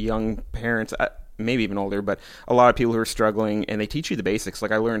and young parents. Maybe even older, but a lot of people who are struggling, and they teach you the basics.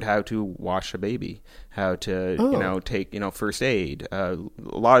 Like I learned how to wash a baby, how to take first aid, a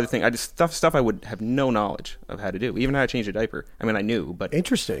lot of the things. Stuff I would have no knowledge of how to do, even how to change a diaper. I mean, I knew, but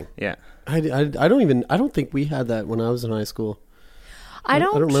interesting. Yeah, I don't think we had that when I was in high school. I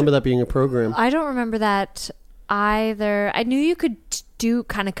don't remember that being a program. I don't remember that either. I knew you could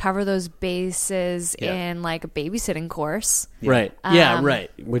cover those bases in like a babysitting course. Right. Right.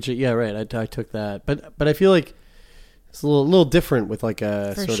 I took that. But I feel like it's a little different with like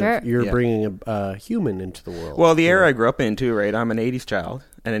a you're bringing a human into the world. Well, the era I grew up in too, right? I'm an 80s child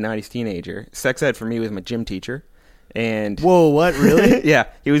and a 90s teenager. Sex ed for me was my gym teacher. And whoa, what, really? Yeah,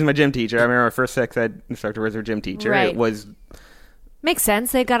 he was my gym teacher. I remember my first sex ed instructor was our gym teacher. Right. It was... Makes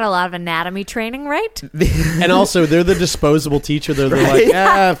sense. They got a lot of anatomy training, right? And also, they're the disposable teacher. They're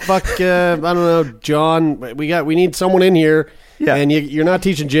like, fuck, I don't know, John. We need someone in here. Yeah. And you're not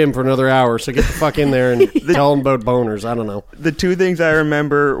teaching gym for another hour, so get the fuck in there and tell them about boners. I don't know. The two things I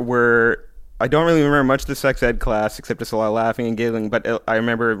remember were, I don't really remember much of the sex ed class, except just a lot of laughing and giggling. But I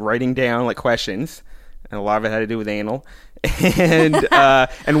remember writing down like questions, and a lot of it had to do with anal,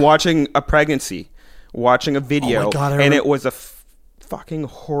 and watching a pregnancy, watching a video, oh my God, and it was a fucking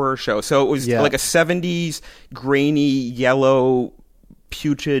horror show. So it was like a 70s grainy yellow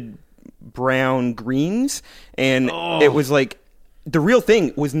putrid brown greens, and it was like the real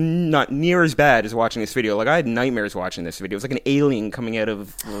thing was not near as bad as watching this video. Like I had nightmares watching this video. It was like an alien coming out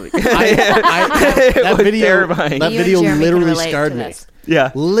of that video terrifying. That video literally scarred me.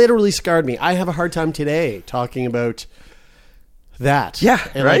 Yeah, literally scarred me. I have a hard time today talking about that. Yeah,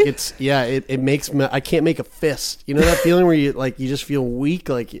 and right. Like it makes me. I can't make a fist. You know that feeling where you just feel weak.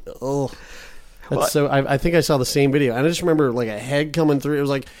 Like so. I think I saw the same video, and I just remember like a head coming through. It was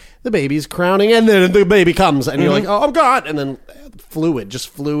like the baby's crowning, and then the baby comes, and you're like, oh God, and then fluid.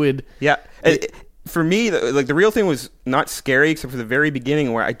 Yeah. For me, the real thing was not scary, except for the very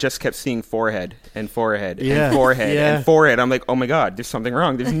beginning where I just kept seeing forehead and forehead and forehead and forehead. I'm like, oh my God, there's something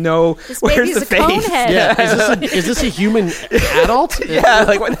wrong. There's no. Where's the face? Yeah. Is this a human adult? Yeah.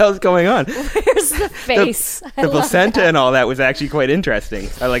 Like what the hell's going on? Where's the face? The placenta and all that was actually quite interesting.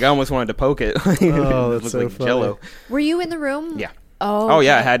 I almost wanted to poke it. Oh, that's it so like funny. Jello. Were you in the room? Yeah. Oh,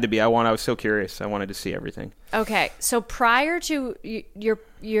 yeah, it had to be. I was so curious. I wanted to see everything. Okay, so prior to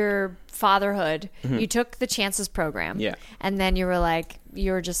your fatherhood, you took the Chances program. Yeah. And then you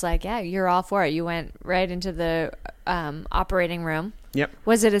were just like, yeah, you're all for it. You went right into the operating room. Yep.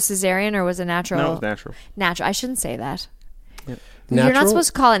 Was it a cesarean or was it natural? No, it was natural. Natural. I shouldn't say that. Yep. You're not supposed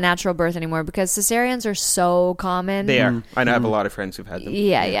to call it natural birth anymore because cesareans are so common. They are. I have a lot of friends who've had them.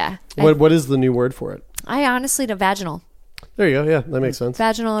 Yeah. What is the new word for it? I honestly know vaginal. There you go. Yeah, that makes sense.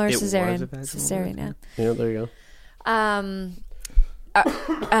 Vaginal or It cesarean? was a vaginal Cesarean, word, Yeah, there you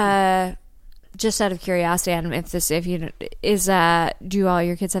go. Just out of curiosity, I don't know do all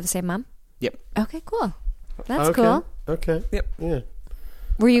your kids have the same mom? Yep. Okay, cool. That's cool. Okay. Yep. Yeah.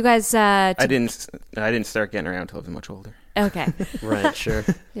 Were you guys? I didn't start getting around until I was much older. Okay. Right. Sure.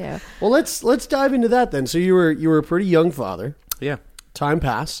 Yeah. Well, let's dive into that then. So you were a pretty young father. Yeah. Time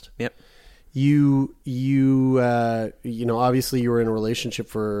passed. Yep. You obviously you were in a relationship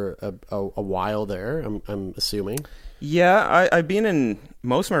for a while there. I'm assuming. Yeah, I've been in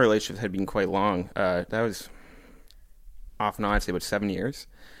most of my relationships had been quite long. That was off and on, I'd say about 7 years,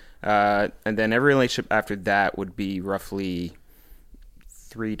 and then every relationship after that would be roughly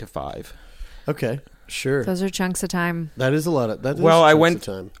 3 to 5. Okay, sure. Those are chunks of time. That is a lot of that. Of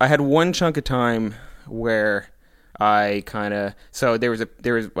time. I had one chunk of time where I kind of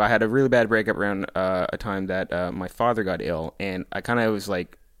I had a really bad breakup around a time that my father got ill, and I kind of was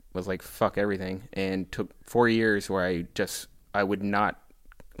like was like, fuck everything, and took 4 years where I would not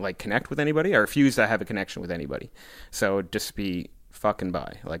like connect with anybody. I refused to have a connection with anybody. So just be fucking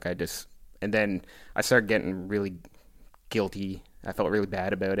by. Like and then I started getting really guilty. I felt really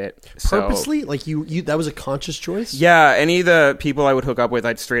bad about it. Purposely? Like you that was a conscious choice? Yeah, any of the people I would hook up with,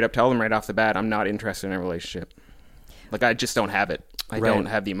 I'd straight up tell them right off the bat, I'm not interested in a relationship. Like, I just don't have it. I don't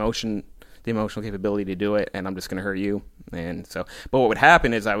have the emotional capability to do it, and I'm just going to hurt you. And so, but what would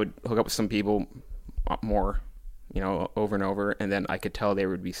happen is I would hook up with some people more, over and over, and then I could tell they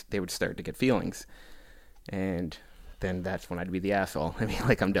would start to get feelings, and then that's when I'd be the asshole. I mean,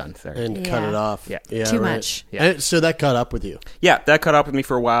 like, I'm done. Sorry. And cut it off. Yeah. Too much. Yeah. And so that caught up with you. Yeah, that caught up with me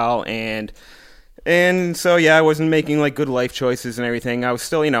for a while, and so yeah, I wasn't making like good life choices and everything. I was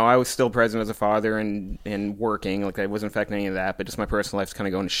still, I was still present as a father and working. Like, I wasn't affecting any of that, but just my personal life's kind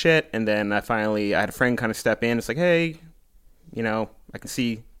of going to shit. And then I had a friend kind of step in. It's like, hey, I can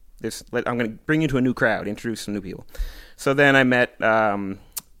see this. I'm going to bring you to a new crowd, introduce some new people. So then I met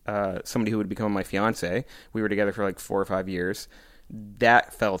somebody who would become my fiance. We were together for like 4 or 5 years.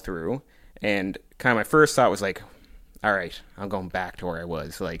 That fell through, and kind of my first thought was like, all right, I'm going back to where I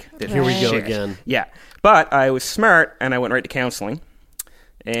was. Like, here we go again. Yeah. But I was smart, and I went right to counseling.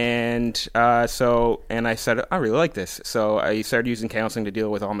 And I said, I really like this. So I started using counseling to deal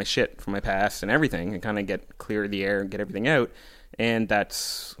with all my shit from my past and everything, and kind of get clear the air and get everything out. And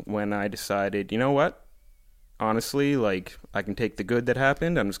that's when I decided, you know what? Honestly, like, I can take the good that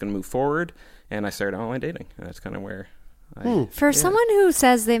happened. I'm just going to move forward. And I started online dating. And that's kind of where For someone who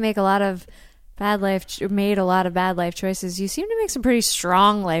says they make a lot of made a lot of bad life choices, you seem to make some pretty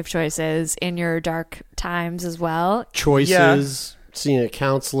strong life choices in your dark times as well. Choices, seeing a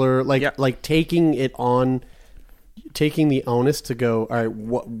counselor, like taking the onus to go, all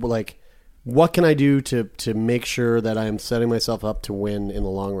right, what can I do to make sure that I'm setting myself up to win in the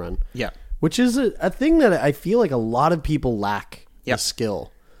long run? Yeah. Which is a thing that I feel like a lot of people lack the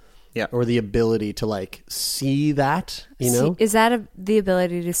skill. Yeah. Or the ability to like see that, Is that the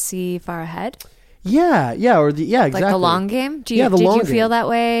ability to see far ahead? Yeah, exactly. Like the long game? Did you feel that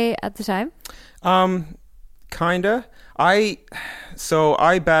way at the time? Kinda. I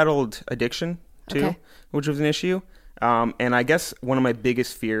battled addiction too, which was an issue. And I guess one of my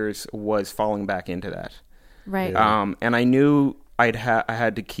biggest fears was falling back into that. Right. And I knew I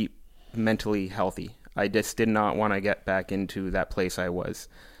had to keep mentally healthy. I just did not want to get back into that place I was.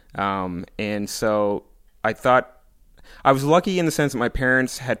 And so I thought I was lucky in the sense that my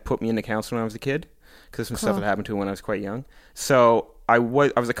parents had put me into counseling when I was a kid, because some stuff that happened to me when I was quite young. So I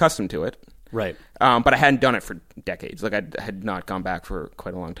was accustomed to it. Right. But I hadn't done it for decades. Like, I had not gone back for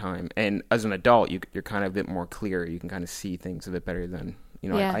quite a long time. And as an adult, you're kind of a bit more clear. You can kind of see things a bit better than,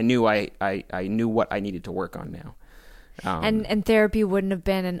 I knew I knew what I needed to work on now. And therapy wouldn't have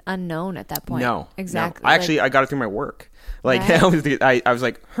been an unknown at that point. No, exactly. No. I got it through my work. Like, right. I was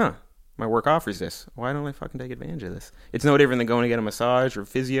like, my work offers this. Why don't I fucking take advantage of this? It's no different than going to get a massage or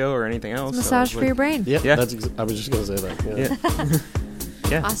physio or anything else. Massage for your brain. Yeah. I was just going to say that.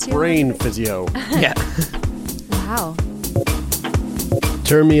 Yeah. Brain physio. Yeah. Wow.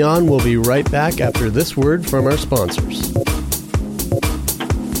 Turn Me On. We'll be right back after this word from our sponsors.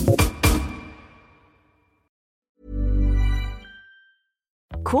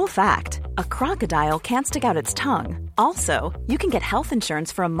 Cool fact, a crocodile can't stick out its tongue. Also, you can get health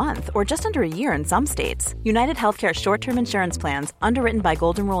insurance for a month or just under a year in some states. United Healthcare short-term insurance plans, underwritten by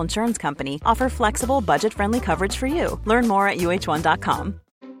Golden Rule Insurance Company, offer flexible, budget-friendly coverage for you. Learn more at uh1.com.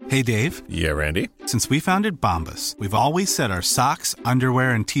 Hey, Dave. Yeah, Randy. Since we founded Bombas, we've always said our socks,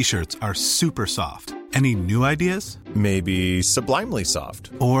 underwear, and T-shirts are super soft. Any new ideas? Maybe sublimely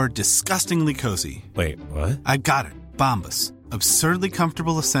soft. Or disgustingly cozy. Wait, what? I got it. Bombas. Absurdly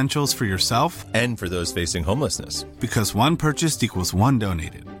comfortable essentials for yourself and for those facing homelessness. Because one purchased equals one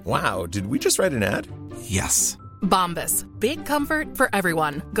donated. Wow, did we just write an ad? Yes. Bombas. Big comfort for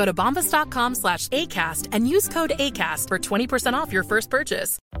everyone. Go to bombas.com/ACAST and use code ACAST for 20% off your first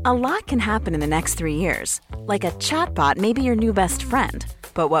purchase. A lot can happen in the next 3 years. Like a chatbot may be your new best friend.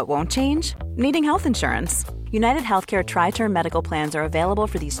 But what won't change? Needing health insurance. United Healthcare Tri-Term Medical Plans are available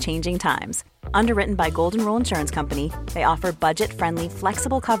for these changing times. Underwritten by Golden Rule Insurance Company, they offer budget-friendly,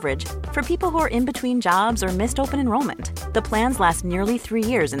 flexible coverage for people who are in between jobs or missed open enrollment. The plans last nearly 3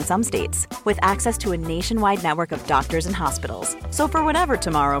 years in some states, with access to a nationwide network of doctors and hospitals. So for whatever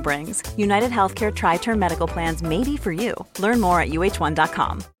tomorrow brings, United Healthcare Tri-Term Medical Plans may be for you. Learn more at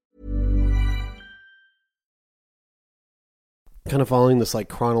uh1.com. Kind of following this like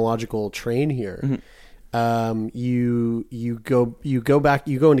chronological train here. Mm-hmm. You go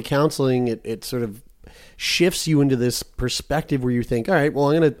into counseling. It sort of shifts you into this perspective where you think, all right,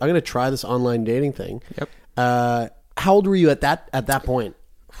 well, I'm gonna try this online dating thing. Yep. How old were you at that point?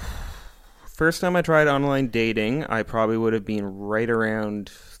 First time I tried online dating, I probably would have been right around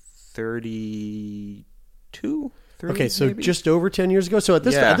 32. Okay, so maybe? just over 10 years ago. So at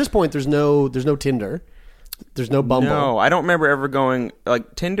this point, there's no Tinder, there's no Bumble. No, I don't remember ever going.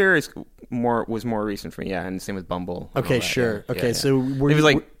 Like Tinder was more recent for me. Yeah, and same with Bumble. Okay, sure. Yeah, okay, yeah. so it was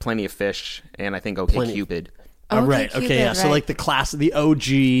like Plenty of Fish, and I think Cupid. Oh, right. Cupid, okay, yeah. So right. like the OG,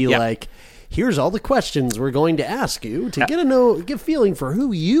 like here's all the questions we're going to ask you to get a feeling for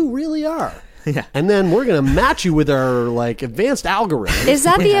who you really are. Yeah. And then we're going to match you with our like advanced algorithm. Is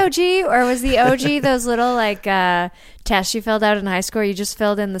that the OG, or was the OG those little like tests you filled out in high school? You just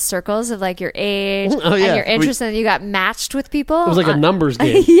filled in the circles of like your age and your interest, and you got matched with people. It was like a numbers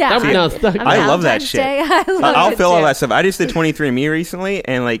game. Yeah, I love that shit. I'll fill all that stuff. I just did 23andMe recently,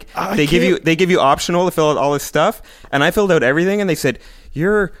 and like they give you optional to fill out all this stuff, and I filled out everything, and they said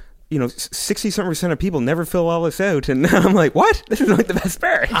you're. 60-something% of people never fill all this out, and I'm like, what? This is like the best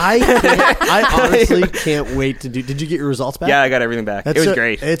part. I honestly can't wait to do. Did you get your results back? Yeah, I got everything back. It was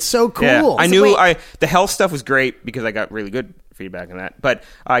great. It's so cool. Yeah. I knew the health stuff was great because I got really good feedback on that. But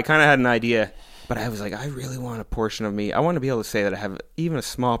I kind of had an idea. But I was like, I really want a portion of me. I want to be able to say that I have even a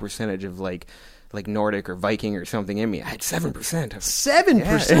small percentage of like Nordic or Viking or something in me. I had 7%.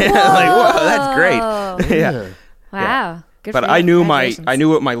 7%. Yeah. Like, whoa, that's great. Yeah. Wow. Yeah. Good but for you. I knew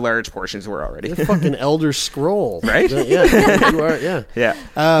what my large portions were already. You're fucking Elder Scroll, right? Yeah, you are. Yeah,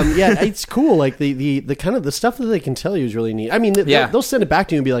 yeah, it's cool. Like the kind of the stuff that they can tell you is really neat. I mean, they'll send it back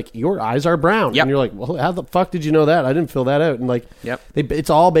to you and be like, "Your eyes are brown," and you're like, "Well, how the fuck did you know that? I didn't fill that out." And like,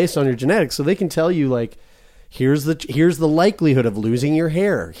 it's all based on your genetics, so they can tell you like, here's the likelihood of losing your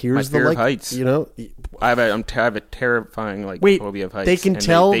hair. Here's my fear of heights. I have a terrifying phobia of heights. They can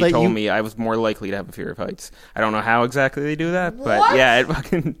tell they told me I was more likely to have a fear of heights. I don't know how exactly they do that, but it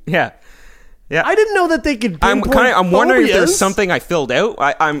fucking yeah. I didn't know that they could. I'm wondering if there's something I filled out.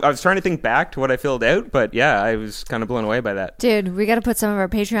 I was trying to think back to what I filled out, but yeah, I was kind of blown away by that. Dude, we got to put some of our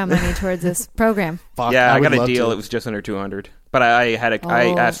Patreon money towards this program. Fuck, I got a deal. It was just under 200, but I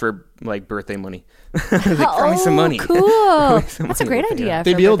asked for like birthday money. I was like, throw me some money. Cool. That's a great idea.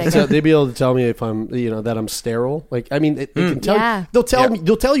 They'd be able to tell me if I'm, that I'm sterile. Like, I mean, they can tell. Yeah. They'll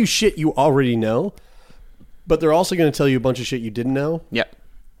tell you shit you already know, but they're also going to tell you a bunch of shit you didn't know. Yep.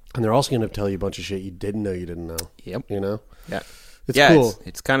 And they're also going to tell you a bunch of shit you didn't know you didn't know. Yep. Yeah. It's cool.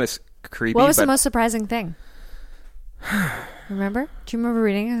 It's kind of creepy. What was the most surprising thing? Remember? Do you remember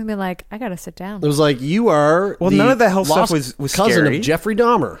reading it and be like, I gotta sit down? It was like, you are none of the health stuff was cousin scary. of Jeffrey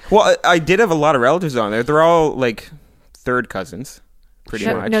Dahmer. Well, I did have a lot of relatives on there. They're all like third cousins, pretty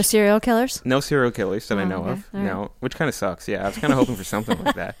much. No serial killers? No serial killers that I know of. All no, right. which kind of sucks. Yeah, I was kind of hoping for something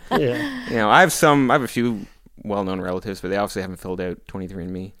like that. Yeah. I have a few well-known relatives, but they obviously haven't filled out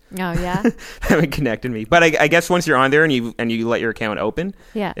 23andMe. Oh, yeah? Haven't connected me. But I guess once you're on there and you let your account open,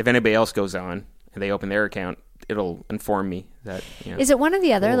 if anybody else goes on and they open their account, it'll inform me that. Is it one or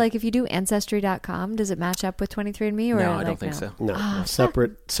the other? Cool. Like if you do Ancestry.com, does it match up with 23andMe? Or no, I don't think so. No,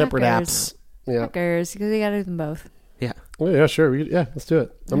 separate apps. Yeah, because you got to do them both. Yeah. Well, yeah, sure. Let's do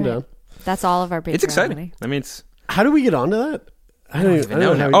it. I'm down. That's all of our Patreon It's exciting. money. I mean, it's. How do we get onto that? I don't even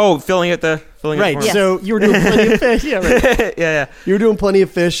know. How filling out the right. Form. So you were doing plenty of fish. Yeah, right. yeah. You were doing plenty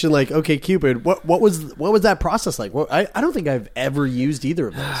of fish and like OkCupid. What was that process like? Well, I don't think I've ever used either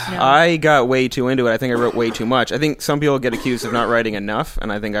of those. No. I got way too into it. I think I wrote way too much. I think some people get accused of not writing enough,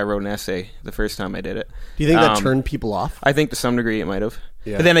 and I think I wrote an essay the first time I did it. Do you think that turned people off? I think to some degree it might have.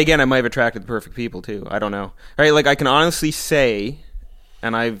 Yeah. But then again, I might have attracted the perfect people too. I don't know. Right? Like I can honestly say,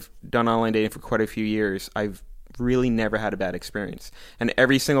 and I've done online dating for quite a few years, I've really never had a bad experience. And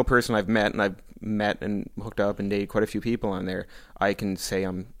every single person I've met, and I've met and hooked up and dated quite a few people on there, I can say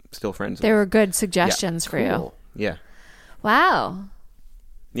I'm still friends with. There were good suggestions for you. Yeah. Wow.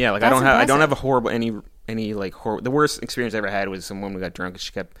 Yeah, like That's I don't have a horrible any like horrible. The worst experience I ever had was someone who got drunk and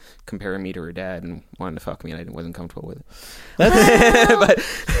she kept comparing me to her dad and wanted to fuck me, and I wasn't comfortable with it. But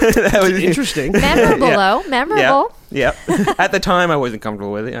that was interesting. Memorable, though. Memorable. Yeah. At the time, I wasn't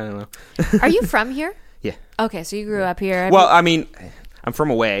comfortable with it. I don't know. Are you from here? Yeah. Okay, so you grew up here. I mean, I'm from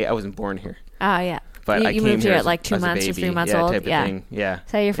away. I wasn't born here. Oh, yeah. But you moved here at like 2 months or 3 months old. Type of thing. Yeah.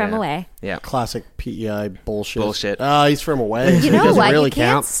 So you're from away. Yeah. Classic PEI bullshit. Bullshit. Oh, he's from away. You know what? Really you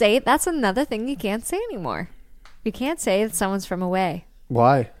can't count. say. That's another thing you can't say anymore. You can't say that someone's from away.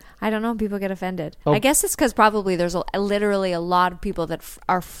 Why? I don't know. People get offended. Oh. I guess it's because probably there's literally a lot of people that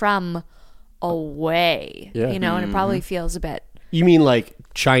are from away. Yeah. And it probably feels a bit You mean like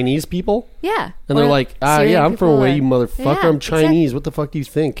Chinese people? Yeah. And they're Or like, Syrian yeah, I'm from people away, or- you motherfucker. Yeah, I'm Chinese. What the fuck do you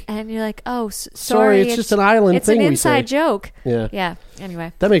think? And you're like, oh, Sorry, sorry. it's just an island it's thing an we inside say. joke. Yeah. Yeah.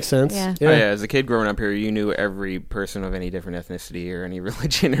 Anyway. That makes sense. Yeah. Oh, yeah, as a kid growing up here, you knew every person of any different ethnicity or any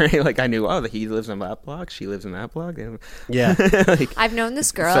religion, or like I knew, he lives on that block, she lives in that block. And Yeah. like, I've known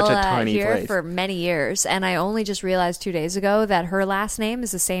this girl such a tiny here place. for many years, and I only just realized 2 days ago that her last name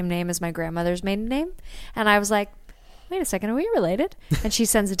is the same name as my grandmother's maiden name. And I was like, wait a second, are we related? And she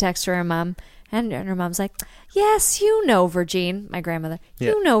sends a text to her mom, and her mom's like, yes, you know Virgin, my grandmother.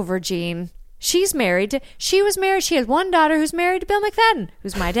 You know Virgin. She was married. She has one daughter who's married to Bill McFadden,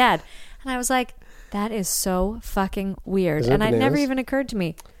 who's my dad. And I was like, that is so fucking weird. Isn't it And it never bananas? even occurred to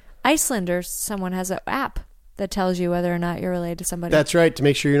me. Iceland or someone has an app that tells you whether or not you're related to somebody. That's right, to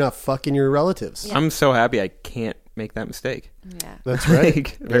make sure you're not fucking your relatives. Yeah. I'm so happy I can't make that mistake. Yeah. That's right.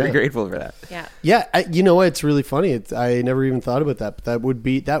 Like, very grateful for that. Yeah. Yeah, you know what? It's really funny. I never even thought about that. But that would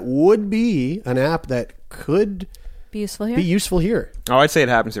be an app that could Be useful here? be useful here. Oh, I'd say it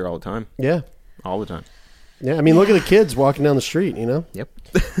happens here all the time. Yeah, All the time. yeah. I mean, look at the kids walking down the street. You know, Yep.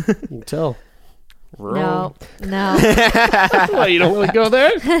 you can tell. No. Well, you don't really go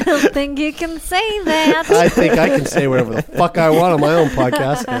there. I don't think you can say that. I think I can say whatever the fuck I want on my own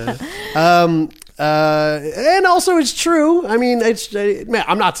podcast. And also, it's true. I mean, man,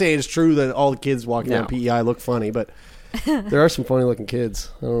 I'm not saying it's true that all the kids walking down PEI look funny, but there are some funny looking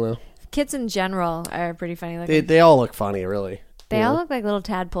kids. I don't know. Kids in general are pretty funny looking. They all look funny, really. They all look like little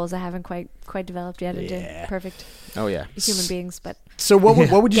tadpoles that haven't quite developed yet into perfect Oh, yeah. human beings. But So what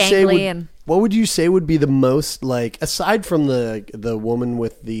would you say Gangly and- what would you say would be the most, like, aside from the woman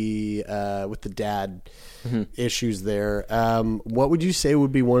with the dad issues there, what would you say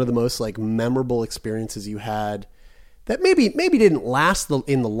would be one of the most, like, memorable experiences you had that maybe didn't last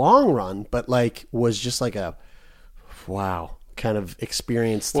in the long run, but like was just like a wow kind of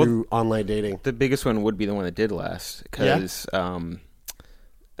experience through online dating? The biggest one would be the one that did last, because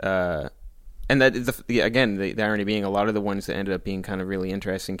and that is again the irony being a lot of the ones that ended up being kind of really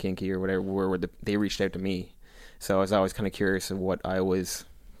interesting, kinky or whatever were they reached out to me, so I was always kind of curious of what I was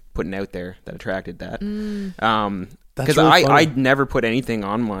putting out there that attracted that. Because really I'd never put anything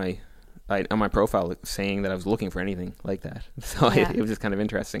on my profile saying that I was looking for anything like that, so it was just kind of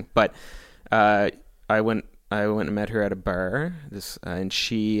interesting. But I went and met her at a bar. And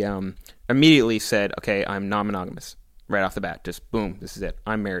she immediately said, "Okay, I'm non-monogamous right off the bat. Just boom, this is it.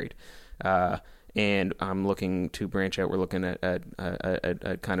 I'm married, and I'm looking to branch out. We're looking at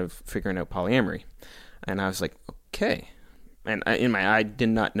kind of figuring out polyamory." And I was like, "Okay." And I did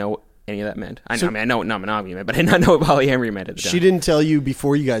not know what any of that meant. I know what non-monogamy meant, but I did not know what polyamory meant at the time. She didn't tell you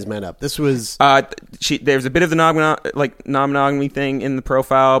before you guys met up. This was there's a bit of the non-monogamy thing in the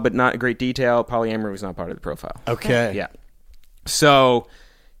profile, but not in great detail. Polyamory was not part of the profile. okay. Yeah. So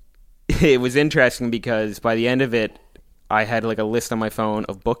it was interesting because by the end of it, I had like a list on my phone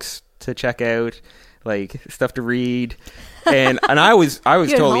of books to check out, like stuff to read, and I was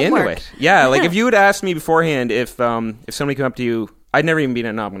totally into it. Yeah, like if you had asked me beforehand if somebody came up to you, I'd never even been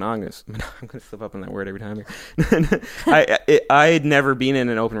a non-monogamous. I'm going to slip up on that word every time here. I had never been in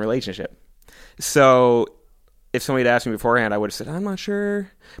an open relationship, so if somebody had asked me beforehand, I would have said I'm not sure.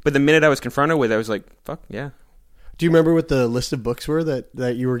 But the minute I was confronted with it, I was like, "Fuck yeah." Do you remember what the list of books were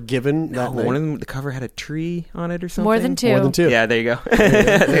that you were given that night? One of them, the cover had a tree on it or something. More than two. More than two. Yeah, there you go.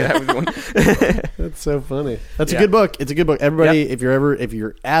 That was the one. That's so funny. That's a good book. It's a good book. Everybody, if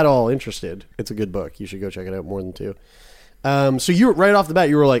you're at all interested, it's a good book. You should go check it out. More than two. So you were right off the bat,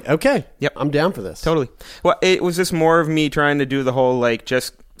 you were like, okay, yep, I'm down for this. Totally. Well, it was just more of me trying to do the whole like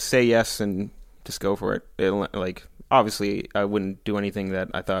just say yes and just go for it. Like obviously, I wouldn't do anything that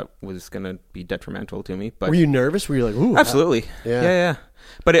I thought was going to be detrimental to me. But were you nervous? Were you like, ooh, absolutely, yeah.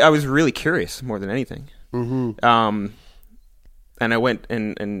 But I was really curious more than anything. Mm-hmm. And I went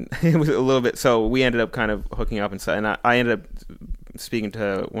and it was a little bit. So we ended up kind of hooking up and I ended up speaking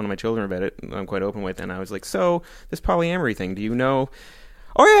to one of my children about it. I'm quite open with, and I was like, "So this polyamory thing, do you know?"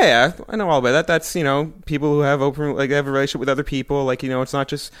 "Oh yeah, I know all about that. That's people who have they have a relationship with other people. Like it's not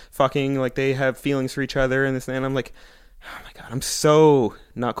just fucking. Like they have feelings for each other and this and that." And I'm like, "Oh my god, I'm so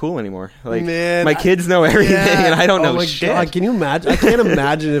not cool anymore. Like man, my kids know everything, and I don't know shit." God, can you imagine? I can't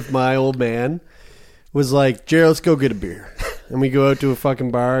imagine if my old man was like, "Jerry, let's go get a beer," and we go out to a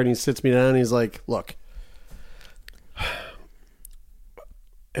fucking bar, and he sits me down, and he's like, "Look,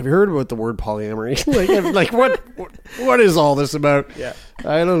 have you heard about the word polyamory? like what is all this about? Yeah.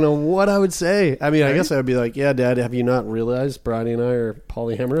 I don't know what I would say. I mean, I guess I would be like, yeah, Dad, have you not realized Bridie and I are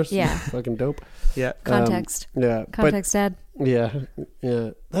polyamorous? Yeah. Fucking dope. Yeah. Context. Context, Dad. Yeah.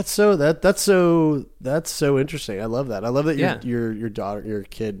 That's so interesting. I love that. I love that your daughter, your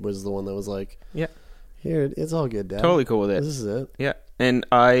kid was the one that was like, yeah, here, it's all good, Dad. Totally cool with it. This is it. Yeah. And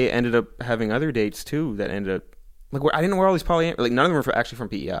I ended up having other dates too that ended up like I didn't know where all these like none of them were actually from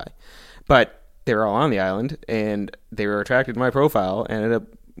PEI, but they were all on the island and they were attracted to my profile and ended up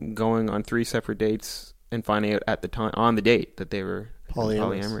going on 3 separate dates and finding out at the time on the date that they were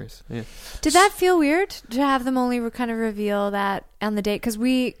polyamorous. Yeah. Did that feel weird to have them only kind of reveal that on the date?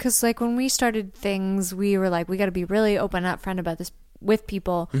 Because like when we started things, we were like, we got to be really open up front about this with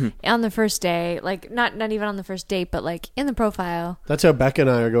people on the first day, like not even on the first date, but like in the profile. That's how Becca and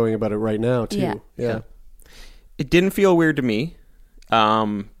I are going about it right now too. Yeah. It didn't feel weird to me,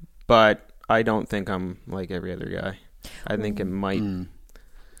 but I don't think I'm like every other guy. I think it might.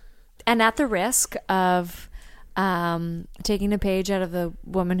 And at the risk of taking a page out of the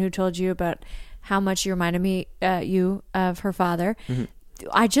woman who told you about how much you reminded me of her father,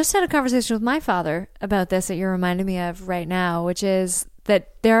 I just had a conversation with my father about this that you're reminding me of right now, which is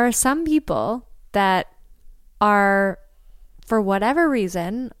that there are some people that are, for whatever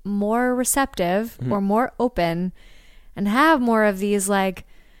reason, more receptive or more open and have more of these like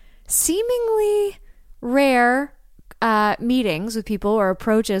seemingly rare meetings with people or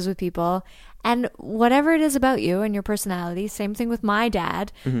approaches with people. And whatever it is about you and your personality, same thing with my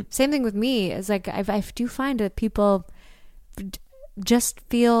dad, same thing with me, is like I do find that people just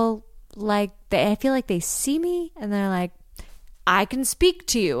feel like I feel like they see me and they're like, I can speak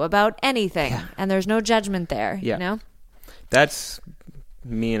to you about anything, and there's no judgment there. You know, that's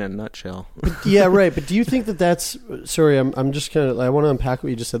me in a nutshell. Yeah, right. But do you think that that's? Sorry, I'm just kind of. I want to unpack what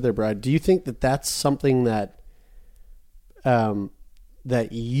you just said there, Brad. Do you think that that's something that,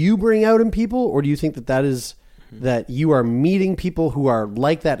 that you bring out in people, or do you think that that is that you are meeting people who are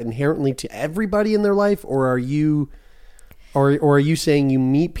like that inherently to everybody in their life, or are you? Or are you saying you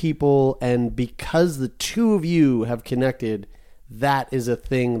meet people and because the two of you have connected, that is a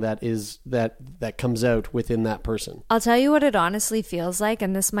thing that comes out within that person? I'll tell you what it honestly feels like,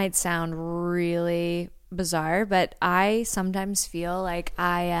 and this might sound really bizarre, but I sometimes feel like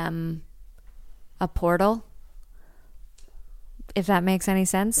I am a portal, if that makes any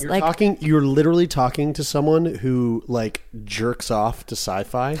sense. You're literally talking to someone who like jerks off to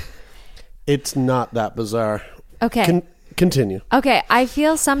sci-fi. It's not that bizarre. Okay. Continue. Okay, I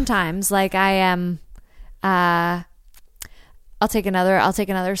feel sometimes like I am. I'll take another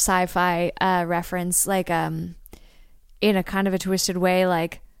sci-fi reference, like in a kind of a twisted way,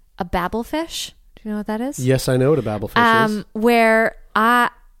 like a babblefish. Do you know what that is? Yes, I know what a babblefish is. Where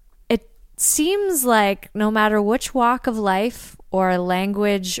it seems like no matter which walk of life or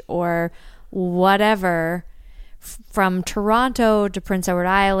language or whatever, from Toronto to Prince Edward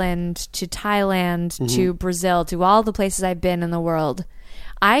Island to Thailand to Brazil to all the places I've been in the world,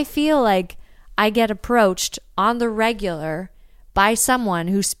 I feel like I get approached on the regular by someone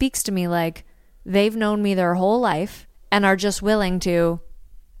who speaks to me like they've known me their whole life and are just willing to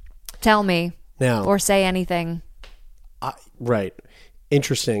tell me or say anything. Right.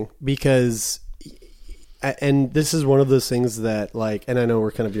 Interesting, because... And this is one of those things that, like, and I know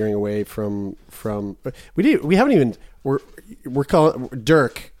we're kind of veering away from we haven't even we're calling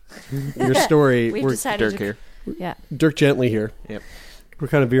Dirk your story. We've decided Dirk here. Yeah, Dirk Gently here. Yep. We're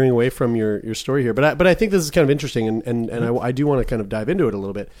kind of veering away from your story here, but I think this is kind of interesting, and I do want to kind of dive into it a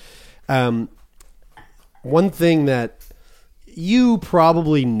little bit. One thing that you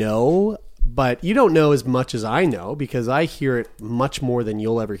probably know, but you don't know as much as I know, because I hear it much more than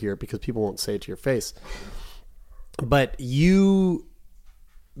you'll ever hear it, because people won't say it to your face. But the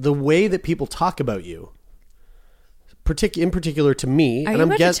way that people talk about you, in particular to me... Are you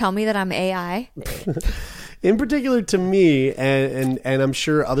about to tell me that I'm AI? In particular to me, and I'm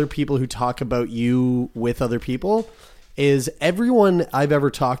sure other people who talk about you with other people, is everyone I've ever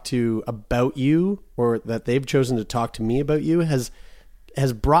talked to about you, or that they've chosen to talk to me about you, has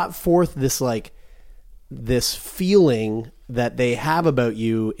brought forth this feeling that they have about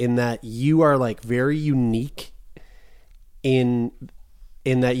you, in that you are like very unique in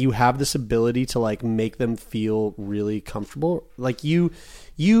that you have this ability to like make them feel really comfortable. Like you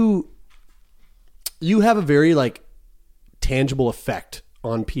have a very like tangible effect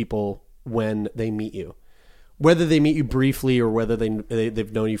on people when they meet you, whether they meet you briefly or whether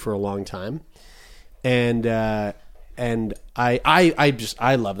they've known you for a long time. And I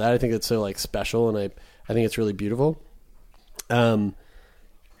love that. I think it's so like special, and I think it's really beautiful.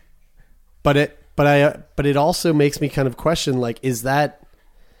 But it also makes me kind of question, like, is that,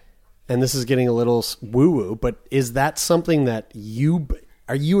 and this is getting a little woo-woo, but is that something that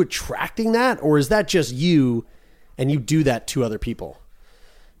are you attracting that, or is that just you and you do that to other people?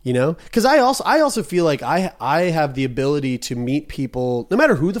 You know, because I also feel like I have the ability to meet people, no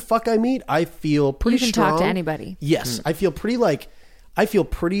matter who the fuck I meet. I feel pretty strong. You can talk to anybody. Yes, I feel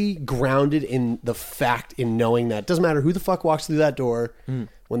pretty grounded in the fact, in knowing that it doesn't matter who the fuck walks through that door.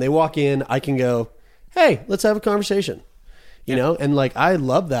 When they walk in, I can go, hey, let's have a conversation. You know, and like I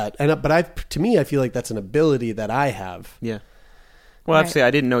love that. To me, I feel like that's an ability that I have. Yeah. Well, actually,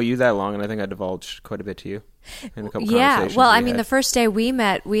 I didn't know you that long, and I think I divulged quite a bit to you in a couple conversations. Well, I mean, the first day we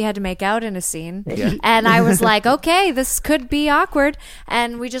met, we had to make out in a scene, and I was like, okay, this could be awkward,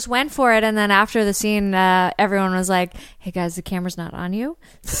 and we just went for it. And then after the scene, everyone was like, hey guys, the camera's not on you,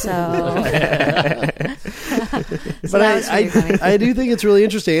 so. But I do think it's really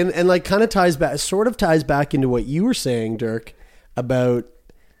interesting, and like kind of ties back into what you were saying, Dirk, about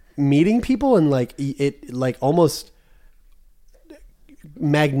meeting people and like it, like almost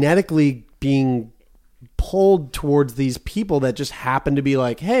magnetically being pulled towards these people that just happen to be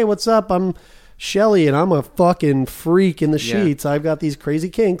like, hey, what's up? I'm Shelly and I'm a fucking freak in the sheets. I've got these crazy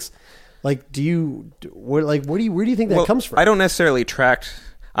kinks. Like, where do you think that comes from? I don't necessarily attract.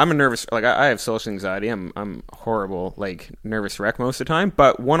 I'm a nervous, like I have social anxiety. I'm horrible, like nervous wreck most of the time,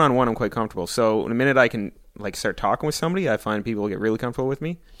 but one-on-one I'm quite comfortable. So the minute I can like start talking with somebody, I find people get really comfortable with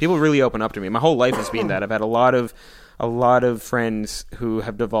me. People really open up to me. My whole life has been that. I've had a lot of friends who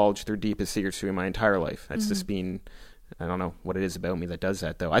have divulged their deepest secrets to me my entire life. That's just been, I don't know what it is about me that does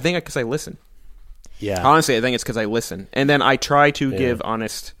that though. I think because I listen. Yeah. Honestly, I think it's because I listen. And then I try to give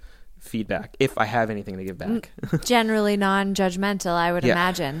honest feedback if I have anything to give back. Generally non-judgmental, I would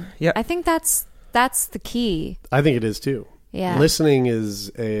imagine. Yeah. I think that's the key. I think it is too. Yeah. Listening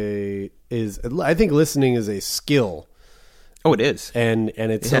I think listening is a skill. Oh, it is. And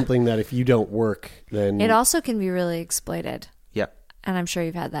it's something that if you don't work, then... It also can be really exploited. Yeah. And I'm sure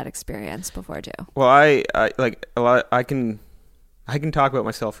you've had that experience before, too. Well, I like a lot... I can talk about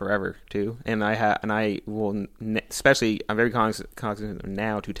myself forever, too. And I will... Especially, I'm very cognizant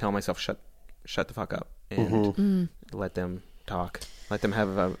now to tell myself, shut the fuck up. And let them talk. Let them have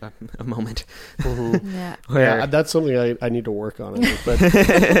a moment. Yeah. That's something I need to work on. But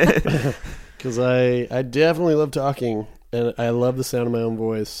because I definitely love talking. And I love the sound of my own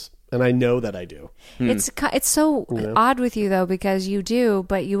voice, and I know that I do. It's so odd with you though, because you do,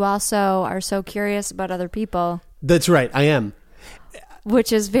 but you also are so curious about other people. That's right, I am.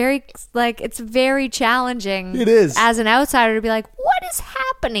 Which is it's very challenging. It is, as an outsider, to be like, what is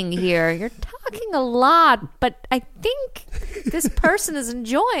happening here? You're talking a lot, but I think this person is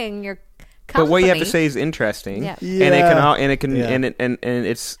enjoying your company. But what you have to say is interesting, and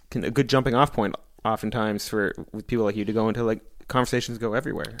it's a good jumping off point. Oftentimes with people like you to go into like conversations go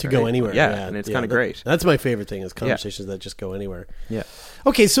everywhere. Go anywhere. Yeah, and it's kind of great. That's my favorite thing is conversations that just go anywhere. Yeah.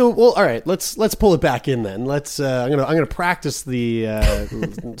 Okay, so all right, let's pull it back in then. Let's I'm gonna practice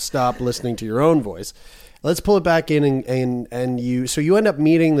the stop listening to your own voice. Let's pull it back in and you end up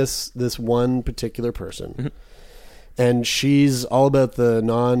meeting this one particular person, and she's all about the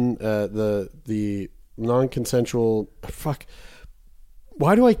non-consensual. Fuck.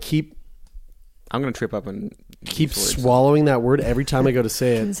 Why do I keep? I'm going to trip up and keep swallowing that word every time I go to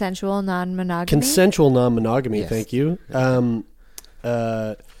say it. Consensual non-monogamy. Consensual non-monogamy. Yes. Thank you.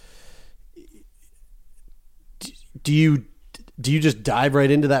 Do you just dive right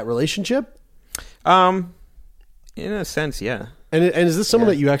into that relationship? In a sense, yeah. And is this someone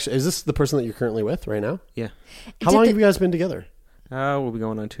that you actually? Is this the person that you're currently with right now? Yeah. How long have you guys been together? We'll be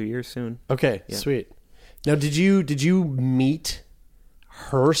going on 2 years soon. Okay, sweet. Now, did you meet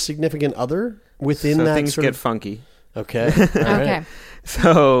her significant other within that? Things sort get of... funky. Okay. All right. Okay.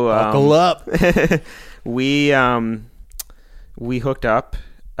 So buckle up. we hooked up,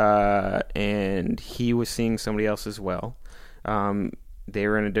 and he was seeing somebody else as well. They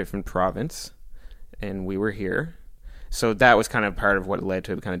were in a different province, and we were here. So that was kind of part of what led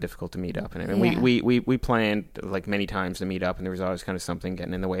to it kind of difficult to meet up. And we planned like many times to meet up, and there was always kind of something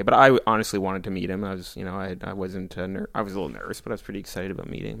getting in the way. But I honestly wanted to meet him. I was, I wasn't. I was a little nervous, but I was pretty excited about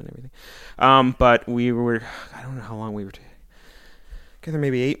meeting him and everything. But we were. I don't know how long we were together.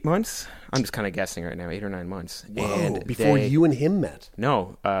 Maybe 8 months. I'm just kind of guessing right now. 8 or 9 months. Whoa! And before you and him met?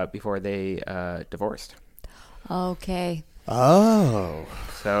 No, before they divorced. Okay. Oh.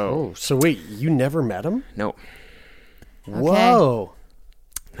 So wait, you never met him? No. Whoa.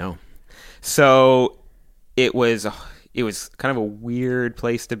 No. So it was kind of a weird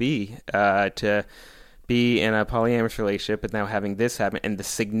place to be be in a polyamorous relationship, but now having this happen, and the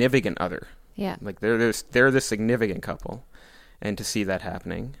significant other. Yeah. Like they're the significant couple, and to see that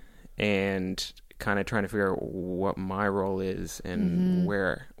happening, and kind of trying to figure out what my role is and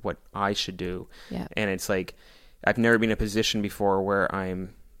what I should do. Yeah. And it's like I've never been in a position before where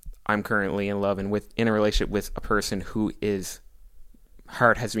I'm currently in love and in a relationship with a person who is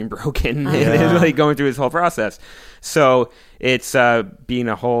heart has been broken and is like going through this whole process. So it's been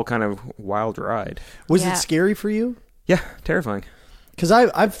a whole kind of wild ride. Was it scary for you? Yeah, terrifying. Because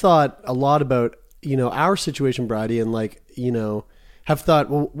I've thought a lot about, our situation, Bridie, and have thought,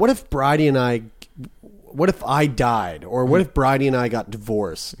 well, what if I died, or what if Bridie and I got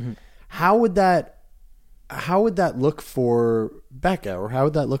divorced? Mm-hmm. How would that look for Becca, or how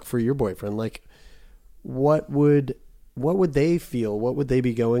would that look for your boyfriend? Like, what would they feel? What would they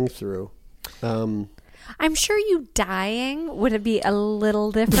be going through? I'm sure you dying would be a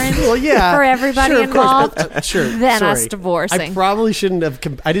little different well, yeah, for everybody sure, involved than us divorcing. I probably shouldn't have.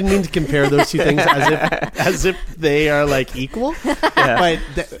 I didn't mean to compare those two things as if they are like equal. Yeah.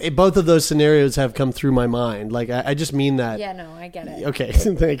 But both of those scenarios have come through my mind. Like I just mean that. Yeah, no, I get it. Okay,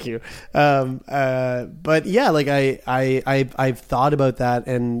 thank you. But yeah, like I've thought about that,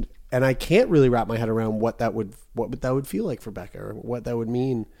 and I can't really wrap my head around what that would feel like for Becca, or what that would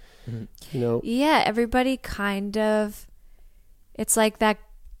mean. Yeah, everybody kind of, it's like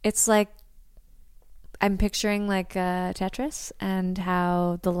I'm picturing like Tetris, and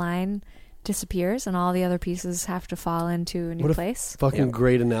how the line disappears and all the other pieces have to fall into a new place. Fucking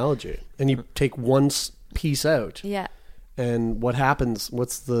great analogy. And you take one piece out. Yeah. And what happens?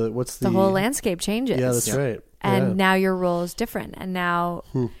 What's the whole landscape changes. Yeah, that's right. And now your role is different. And now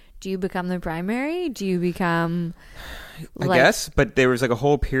do you become the primary? Do you become I guess, but there was like a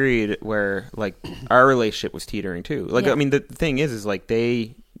whole period where like our relationship was teetering too. Like, I mean, the thing is like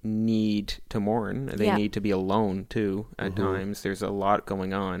they need to mourn. They need to be alone too at times. There's a lot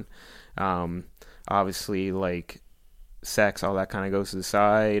going on. Obviously, like sex, all that kind of goes to the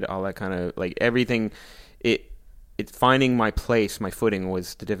side. All that kind of like everything. It's finding my place, my footing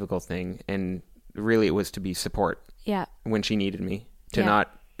was the difficult thing, and really it was to be support. Yeah. When she needed me to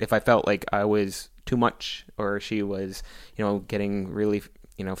not. If I felt like I was too much, or she was, getting really,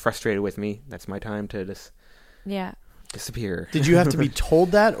 frustrated with me, that's my time to just disappear. Did you have to be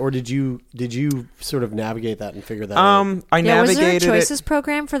told that, or did you sort of navigate that and figure that out? I navigated was there a choices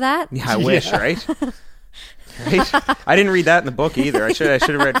program for that? Yeah, I wish, right? Right? I didn't read that in the book either. I should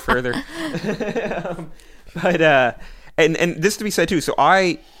have read further. But and this to be said too. So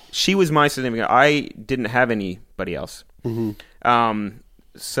she was my significant. I didn't have anybody else. Mm-hmm.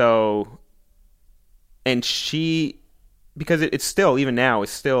 So, and she, because it's still, even now,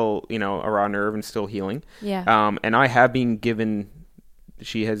 it's still, a raw nerve and still healing. Yeah. And I have been given,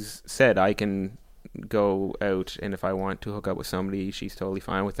 she has said I can go out, and if I want to hook up with somebody, she's totally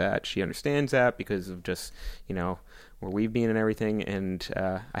fine with that. She understands that because of just, where we've been and everything, and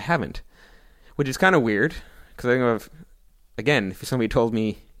I haven't, which is kind of weird, because I think of, again, if somebody told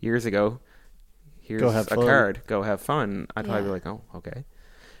me years ago, here's a card, go have fun, I'd probably be like, oh, okay.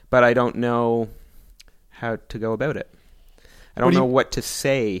 But I don't know how to go about it. I don't know what to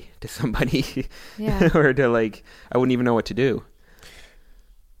say to somebody, or to I wouldn't even know what to do.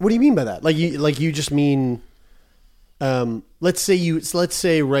 What do you mean by that? Like you just mean, let's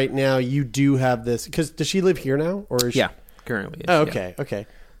say right now you do have this, because does she live here now, or is she? Currently. Oh, okay, okay.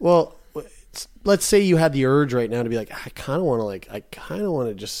 Well, let's say you had the urge right now to be like, I kind of want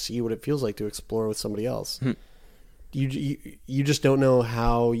to just see what it feels like to explore with somebody else. You just don't know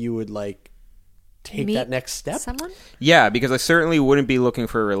how you would take that next step. Someone? Yeah, because I certainly wouldn't be looking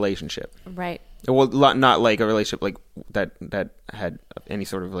for a relationship. Right. Well, not like a relationship that had any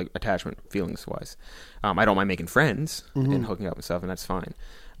sort of attachment feelings wise. I don't mind making friends and hooking up and stuff, and that's fine.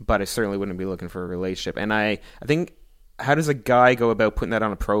 But I certainly wouldn't be looking for a relationship. And I think, how does a guy go about putting that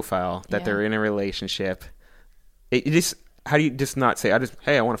on a profile that they're in a relationship? How do you just not say,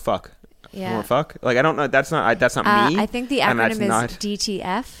 hey, I want to fuck. Yeah. You want to fuck? I don't know. That's not me. I think the acronym is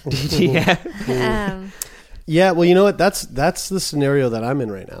DTF. DTF. Yeah. Well, you know what? That's the scenario that I'm in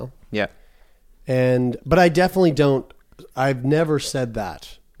right now. Yeah. But I definitely don't. I've never said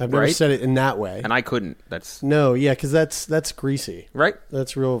that. I've never said it in that way. And I couldn't. Because that's greasy. Right.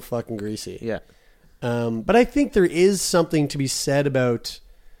 That's real fucking greasy. Yeah. But I think there is something to be said about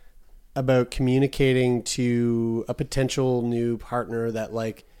communicating to a potential new partner that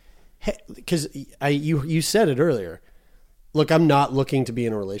because you said it earlier. Look, I'm not looking to be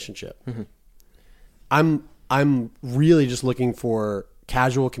in a relationship. Mm-hmm. I'm really just looking for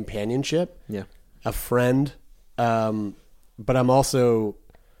casual companionship. Yeah, a friend. But I'm also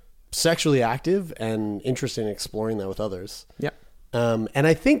sexually active and interested in exploring that with others. Yeah. And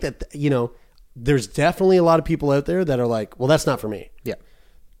I think that, there's definitely a lot of people out there that are like, well, that's not for me. Yeah.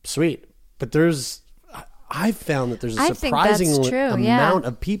 Sweet. But I've found that there's a I think surprising that's true, amount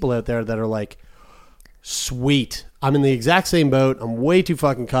of people out there that are like, sweet. I'm in the exact same boat. I'm way too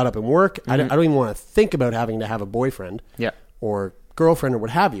fucking caught up in work. I don't even want to think about having to have a boyfriend or girlfriend or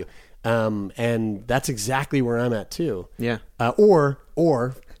what have you. And that's exactly where I'm at too. Yeah.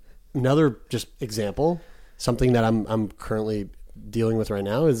 Or another just example, something that I'm currently dealing with right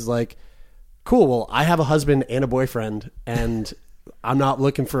now is like, cool. Well, I have a husband and a boyfriend, and I'm not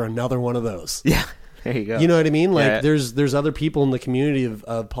looking for another one of those. Yeah. There you go. You know what I mean? Like, Yeah. there's other people in the community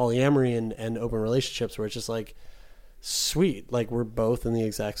of polyamory and open relationships where it's just like, sweet. Like, we're both in the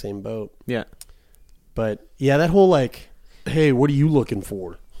exact same boat. Yeah. But yeah, that whole like, hey, what are you looking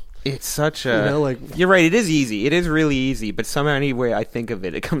for? It's such a... you're right, it is easy. It is really easy, but somehow any way I think of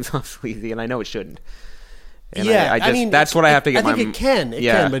it, it comes off sleazy, and I know it shouldn't. And yeah, I just, mean, that's what I have to get I think it can,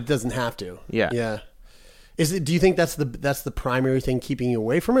 but it doesn't have to. Yeah. Yeah. Do you think that's the primary thing keeping you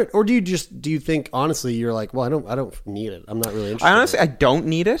away from it? Or do you think, honestly, you're like, well, I don't need it. I'm not really interested. I don't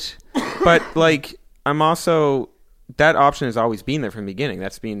need it, but like, I'm also... That option has always been there from the beginning.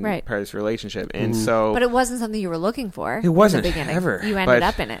 That's been part of this relationship. And so... But it wasn't something you were looking for. It wasn't in the beginning. ever. You ended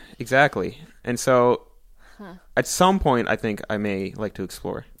up in it. Exactly. And so at some point, I think I may like to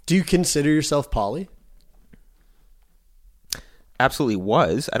explore. Do you consider yourself poly? Absolutely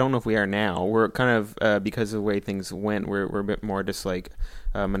was. I don't know if we are now. We're kind of, because of the way things went, we're a bit more just like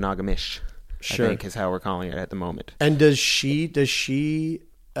monogamish, Sure. I think is how we're calling it at the moment. And does she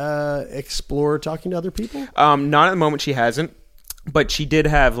explore talking to other people? Not at the moment. She hasn't. But she did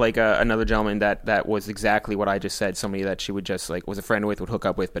have like another gentleman that was exactly what I just said. Somebody that she would just like was a friend with, would hook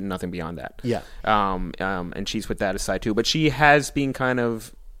up with, but nothing beyond that. Yeah. And she's put that aside too. But she has been kind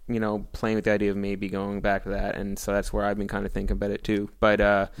of, playing with the idea of maybe going back to that, and so that's where I've been kind of thinking about it too. But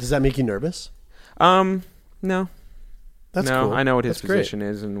does that make you nervous? No. That's no. cool. I know what his That's great. position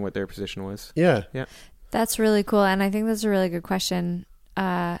is and what their position was. Yeah. Yeah. That's really cool, and I think that's a really good question,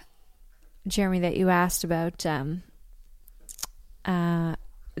 Jeremy, that you asked about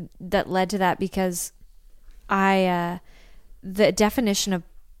that led to that, because the definition of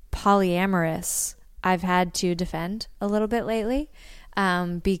polyamorous I've had to defend a little bit lately,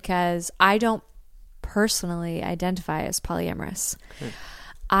 because I don't personally identify as polyamorous.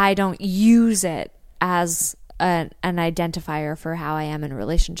 I don't use it as an identifier for how I am in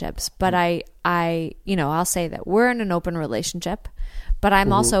relationships, but I'll say that we're in an open relationship, but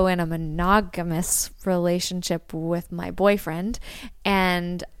I'm also in a monogamous relationship with my boyfriend,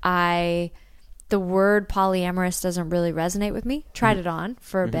 and the word polyamorous doesn't really resonate with me. Tried it on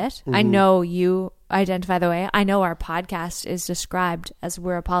for a bit. I know you identify the way. I know our podcast is described as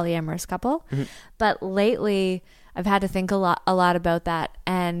we're a polyamorous couple, but lately I've had to think a lot about that,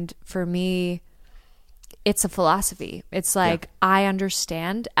 and for me, it's a philosophy. It's like, I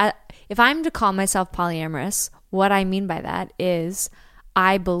understand. If I'm to call myself polyamorous, what I mean by that is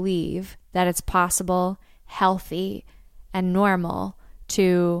I believe that it's possible, healthy, and normal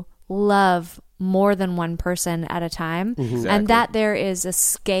to love more than one person at a time. And that there is a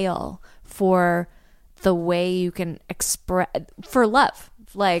scale for the way you can express for love.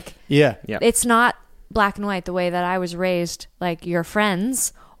 Like, it's not black and white the way that I was raised, like you're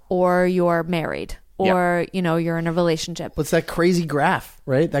friends or you're married. Or, you're in a relationship. What's that crazy graph,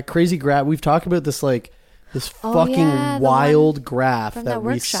 right? That crazy graph. We've talked about this, like, this fucking wild graph that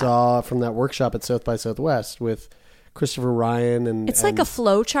we saw from that workshop at South by Southwest with Christopher Ryan. And it's like a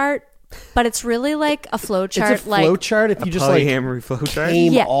flow chart, but it's really like a flow chart. It's a flow chart if you just like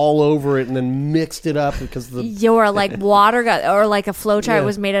came all over it and then mixed it up because your like water got, or like a flow chart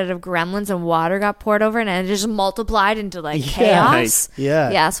was made out of gremlins and water got poured over it and it just multiplied into like chaos.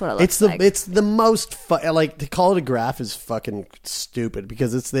 Yeah, that's what it looks like. It's the most like, to call it a graph is fucking stupid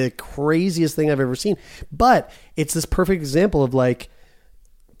because it's the craziest thing I've ever seen. But it's this perfect example of like,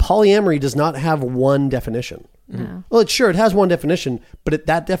 polyamory does not have one definition. No. Well, it has one definition, but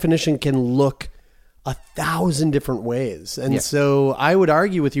that definition can look 1,000 different ways. And so I would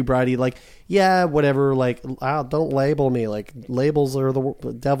argue with you, Bridie, like, yeah, whatever, like, don't label me. Like, labels are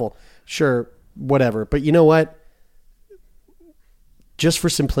the devil. Sure, whatever. But you know what? Just for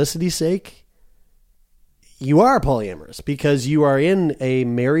simplicity's sake, you are polyamorous because you are in a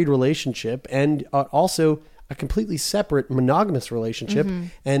married relationship and also a completely separate monogamous relationship.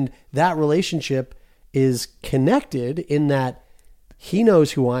 And that relationship is connected in that he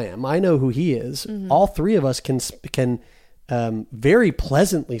knows who I am. I know who he is. All three of us can very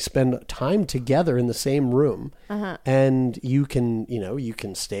pleasantly spend time together in the same room. And you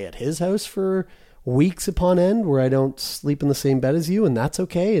can stay at his house for weeks upon end where I don't sleep in the same bed as you, and that's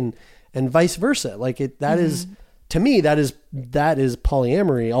okay. And vice versa. Like that is, to me, that is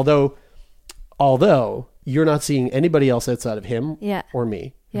polyamory. Although you're not seeing anybody else outside of him or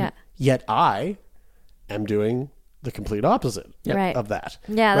me. Yeah. Yet I am doing the complete opposite of that.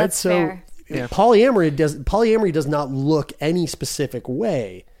 Yeah, right? that's fair. Yeah. Polyamory does not look any specific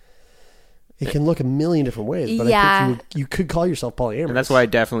way. It can look a million different ways, but I think you could call yourself polyamorous. And that's why I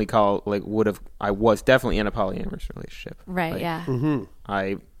definitely I was definitely in a polyamorous relationship. Right, Like, yeah.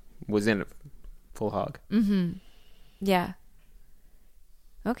 I was in a full hog. Yeah.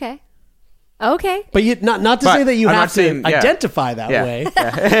 Okay. Okay. But not to say that you I'm have not saying- to identify that Yeah. way.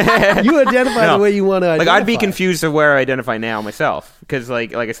 You identify the way you want to identify. Like, I'd be confused of where I identify now myself. Because,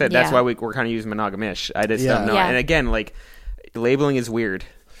 like I said, that's why we're kind of using monogamish. I just don't know. Yeah. And again, like, labeling is weird.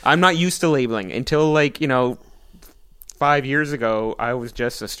 I'm not used to labeling until, 5 years ago, I was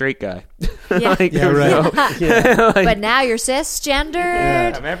just a straight guy. Yeah. Right. But now you're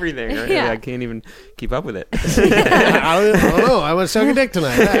cisgendered. I'm everything. Right? Yeah. I can't even keep up with it. I don't know. I want to suck a dick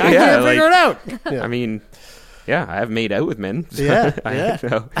tonight. I can't figure it out. I mean, yeah, I have made out with men. So Yeah.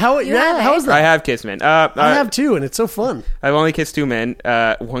 so. How is that? I have kissed men. I have too, and it's so fun. I've only kissed 2 men.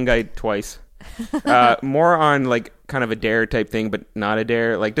 One guy twice. More on kind of a dare type thing, but not a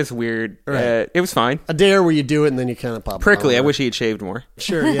dare. Like just weird. Right. It was fine. A dare where you do it and then you kind of pop. Prickly. I wish he had shaved more.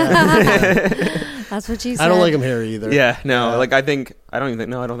 Sure. Yeah. That's what you said. I don't like him hairy either. Yeah. No. I don't think I had And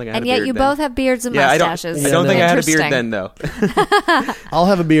a yet beard you then. both have beards and I mustaches. don't think I had a beard Interesting. then though. I'll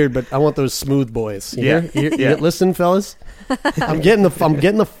have a beard, but I want those smooth boys. You Yeah. hear? Yeah. Listen, fellas. I'm getting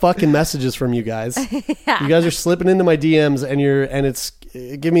the fucking messages from you guys. You guys are slipping into my DMs, and it's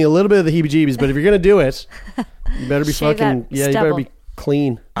give me a little bit of the heebie-jeebies. But if you're gonna do it, you better be Shave fucking that you better stubble. be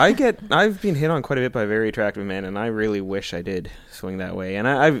clean. I've been hit on quite a bit by very attractive men, and I really wish I did swing that way. And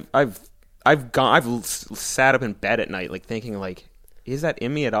I've sat up in bed at night, thinking, is that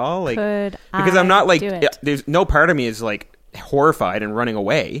in me at all? Could because I I'm not do it? there's no part of me is horrified and running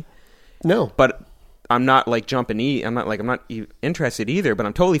away, No, but I'm not jumping. I'm not interested either, but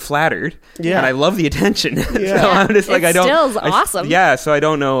I'm totally flattered. Yeah. and I love the attention. Yeah. So I'm just It I don't. still's I- awesome. Yeah, so I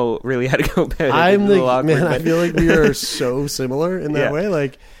don't know really how to go about it. I'm It's a little the awkward, man. I but- feel like we are so similar in that Yeah.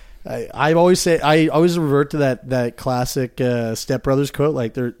 way. I always revert to that classic Step Brothers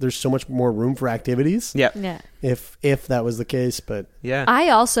quote. There's so much more room for activities. Yeah. Yeah. If that was the case, but Yeah. I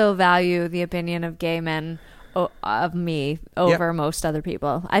also value the opinion of gay men of me over most other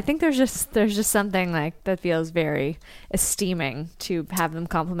people. I think there's just something that feels very esteeming to have them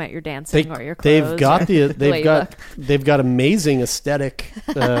compliment your dancing or your clothes. They've got amazing aesthetic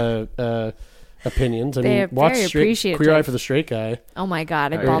opinions. I They're mean, watch very appreciative. Queer Eye for the Straight Guy. Oh my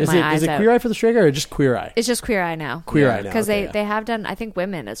god, I bawled Is my eyes it out. Queer Eye for the Straight Guy or just Queer Eye? It's just Queer Eye now. Queer Eye now, because okay, they have done, I think,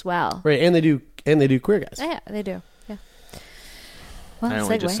 women as well. Right, and they do queer guys. Yeah, they do. Yeah. Well, I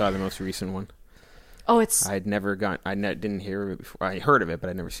only just segue. saw the most recent one. Oh, it's didn't hear of it before. I heard of it, but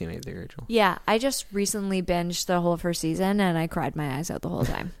I'd never seen any of the original. yeah. I just recently binged the whole first season, and I cried my eyes out the whole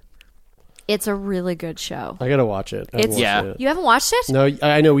time. It's a really good show. I gotta watch it. You haven't watched it? No,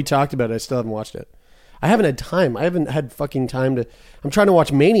 I know we talked about it. I still haven't watched it. I haven't had time. I haven't had fucking time to. I'm trying to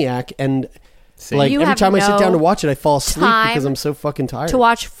watch Maniac, and You every have time I sit no down to watch it, I fall asleep time because I'm so fucking tired. To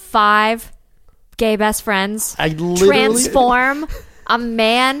watch 5 gay best friends I literally transform a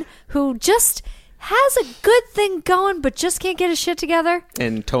man who just has a good thing going, but just can't get his shit together.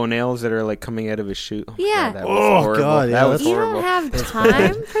 And toenails that are coming out of his shoe. Oh, Yeah. God, that was horrible. God, yeah, that was You horrible. don't have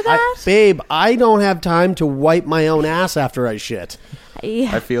time for that? Babe, I don't have time to wipe my own ass after I shit. Yeah.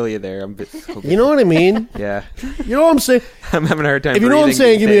 I feel you there. I'm a bit, You know what I mean? yeah. You know what I'm saying? I'm having a hard time. If you know what I'm breathing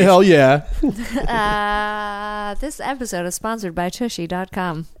saying, these give me a days. hell yeah. This episode is sponsored by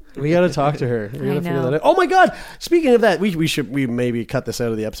Tushy.com. We got to talk to her. We I gotta figure know. that out. Oh my god! Speaking of that, we maybe cut this out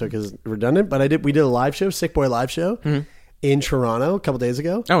of the episode because it's redundant. But we did a live show, Sick Boy live show in Toronto a couple days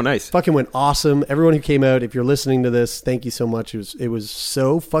ago. Oh, nice. Fucking went awesome. Everyone who came out, if you're listening to this, thank you so much. It was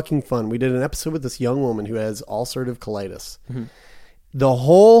so fucking fun. We did an episode with this young woman who has ulcerative colitis. The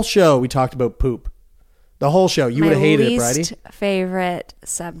whole show we talked about poop. The whole show. You would have hated it, My Bridie. least favorite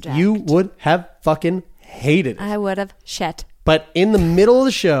subject. You would have fucking hated it. I would have shit. But in the middle of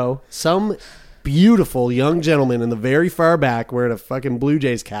the show, some beautiful young gentleman in the very far back wearing a fucking Blue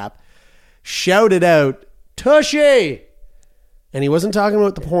Jays cap shouted out, Tushy! And he wasn't talking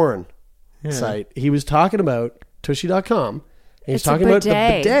about the porn site. He was talking about Tushy.com. And he's It's a talking about the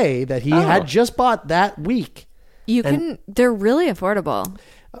bidet. bidet that he had just bought that week. They're really affordable.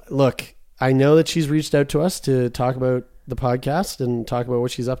 Look, I know that she's reached out to us to talk about the podcast and talk about what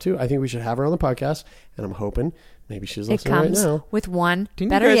she's up to, I think we should have her on the podcast. And I'm hoping maybe she's It listening right comes now. with one.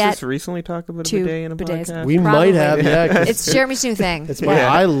 Didn't Better you guys yet, just recently talk about a two bidet in a bidets. podcast? We Probably. might have, yeah. 'cause It's Jeremy's new thing. it's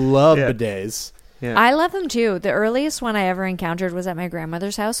I love bidets. Yeah. I love them too. The earliest one I ever encountered was at my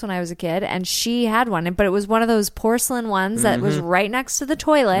grandmother's house when I was a kid, and she had one, but it was one of those porcelain ones that was right next to the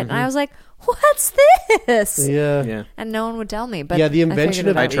toilet, and I was like, "What's this?" Yeah. Yeah. And no one would tell me. But Yeah, the invention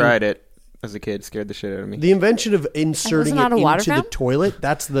I, of- I figured it out. tried it as a kid. Scared the shit out of me. The invention of inserting not it a water into the fountain? toilet,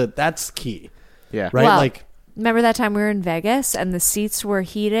 that's key. Yeah. Right? Well, like, remember that time we were in Vegas and the seats were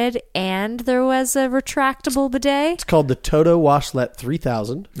heated and there was a retractable bidet? it's called the Toto Washlet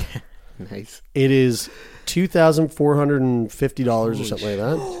 3000. Nice. It is $2,450 or something like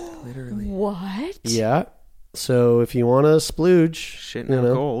that. Literally. What? Yeah. So if you want to splooge, Shit you now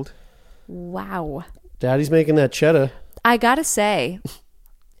know, gold. Wow. Daddy's making that cheddar. I gotta say,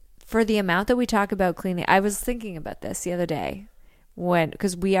 for the amount that we talk about cleaning, I was thinking about this the other day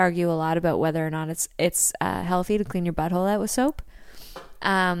because we argue a lot about whether or not it's healthy to clean your butthole out with soap.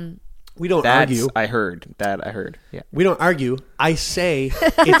 We don't That's, argue. I heard. Yeah. We don't argue. I say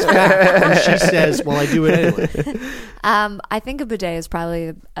it's fact. And she says, well, I do it anyway. I think a bidet is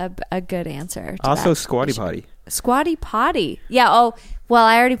probably a good answer. To Also, that. Squatty potty. Squatty potty. Yeah. Oh, well,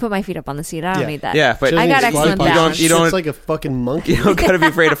 I already put my feet up on the seat. I don't Yeah. need that. Yeah, but I got excellent balance. You don't. It's like a fucking monkey. You don't gotta be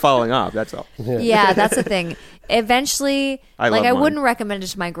afraid of falling off. That's all. Yeah, that's the thing. Eventually, I love I mine. wouldn't recommend it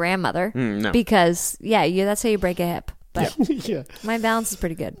to my grandmother no. because that's how you break a hip. But Yeah. my balance is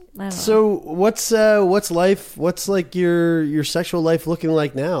pretty good. I don't know. So what's life? What's like your sexual life looking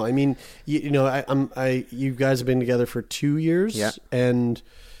like now? I mean, you guys have been together for 2 years, Yeah. and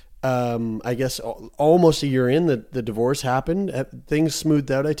I guess almost a year in, the divorce happened. Things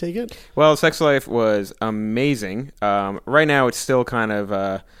smoothed out, I take it. Well, sex life was amazing. Right now, it's still kind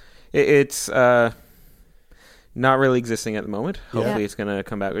of it's not really existing at the moment. Hopefully, it's going to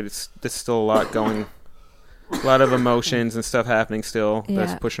come back. There's still a lot going, a lot of emotions and stuff happening still.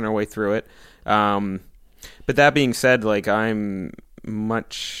 That's pushing our way through it. But that being said, like I'm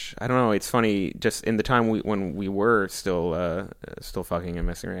much. I don't know. It's funny. Just in the time when we were still fucking and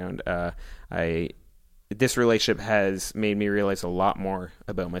messing around, this relationship has made me realize a lot more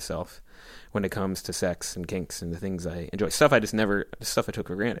about myself when it comes to sex and kinks and the things I enjoy. Stuff I took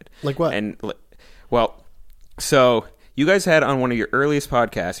for granted. Like what? So you guys had on one of your earliest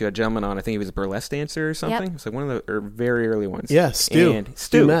podcasts, you had a gentleman on, I think he was a burlesque dancer or something. Yep. It's like one of the very early ones. Yeah, Stu. And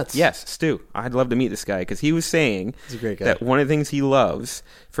Stu Metz. Yes, Stu. I'd love to meet this guy because he was saying He's a great guy. that one of the things he loves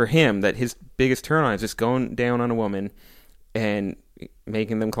for him, that his biggest turn on is just going down on a woman and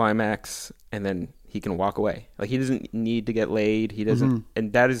making them climax, and then he can walk away. Like he doesn't need to get laid. He doesn't,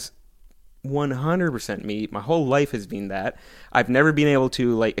 and that is 100% me. My whole life has been that. I've never been able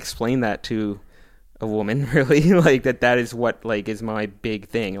to like explain that to a woman, really. Like that is what like is my big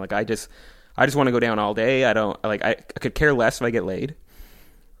thing. Like I just want to go down all day. I don't like I could care less if I get laid.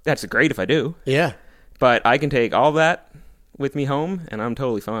 That's great if I do. Yeah. But I can take all that with me home and I'm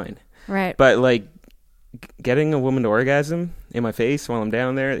totally fine. right. But like getting a woman to orgasm in my face while I'm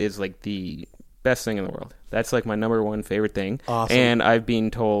down there is like the best thing in the world. That's like my number one favorite thing. Awesome. And I've been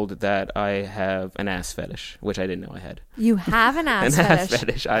told that I have an ass fetish, which I didn't know I had. You have an ass An fetish. ass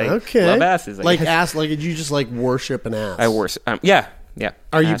fetish. I Okay. love asses. I Like guess. ass? Like did you just like worship an ass? I worship. Yeah.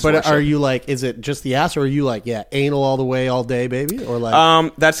 Are you? Ass But worship. are you like? Is it just the ass, or are you like anal all the way, all day, baby, or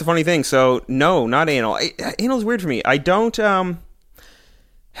like? That's the funny thing. So no, not anal. Anal's weird for me. I don't.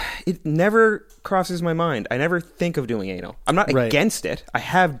 It never crosses my mind. I never think of doing anal. I'm not Right. against it. I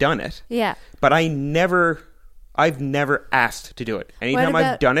have done it. Yeah. But I've never asked to do it. Anytime I've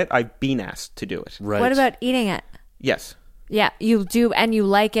about- done it, I've been asked to do it. Right. What about eating it? Yes, Yeah, you do, and you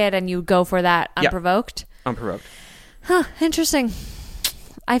like it, and you go for that Yeah. unprovoked. unprovoked. Huh? Interesting.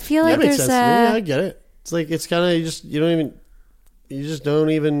 I feel That like makes there's sense to me. Yeah, I get it. It's like it's kind of you just don't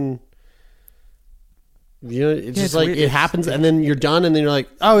even. You know, it's just it's like weird. it happens, and then you're done, and then you're like,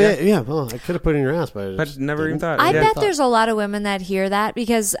 oh yeah. Well, I could have put it in your ass, but I But just never even didn't. thought. I Yeah. bet there's a lot of women that hear that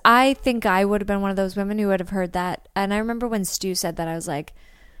because I think I would have been one of those women who would have heard that. And I remember when Stu said that, I was like,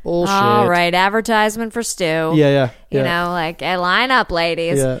 Bullshit. all right, advertisement for Stu. Yeah. You know, like, hey, line up,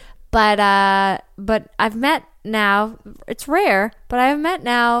 ladies. Yeah. But I've met now, it's rare, but I've met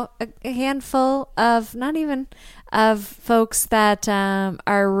now a handful of, not even, of folks that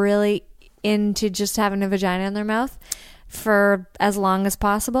are really into just having a vagina in their mouth for as long as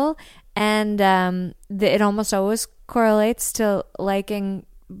possible. And it almost always correlates to liking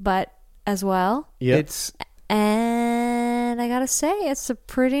butt as well. Yeah. It's And I gotta say, it's a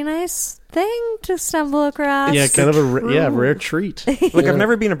pretty nice thing to stumble across. Yeah, kind of a rare treat. Look, I've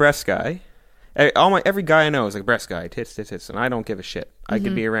never been a breast guy, Every guy I know is like breast guy, tits, and I don't give a shit. I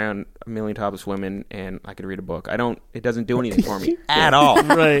could be around a million topless women and I could read a book. It doesn't do anything for me at all.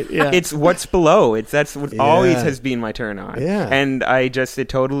 Right, yeah. It's what's below. That's what always has been my turn on. Yeah. And I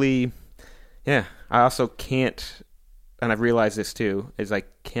also can't, and I've realized this too, is I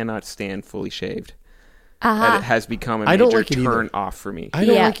cannot stand fully shaved. That it has become a major turn off for me. I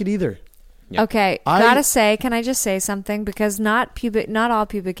don't like it either. Yep. Okay, can I just say something? Because not all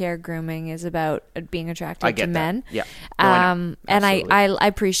pubic hair grooming is about being attractive to men. Yeah. No, I know. And I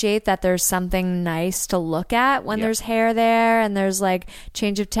appreciate that there's something nice to look at when there's hair there and there's like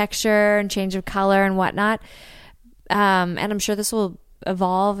change of texture and change of color and whatnot. And I'm sure this will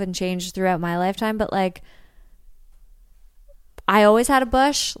evolve and change throughout my lifetime, but like, I always had a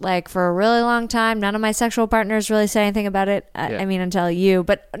bush, like, for a really long time. None of my sexual partners really said anything about it. I mean, until you,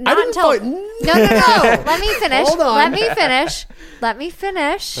 but not until... No. Let me finish. Hold on. Let me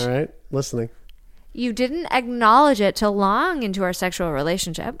finish. All right, listening. You didn't acknowledge it till long into our sexual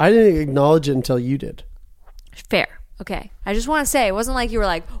relationship. I didn't acknowledge it until you did. Fair. Okay. I just want to say, it wasn't like you were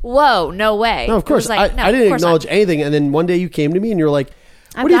like, whoa, no way. No, of course. I didn't acknowledge anything. And then one day you came to me and you were like,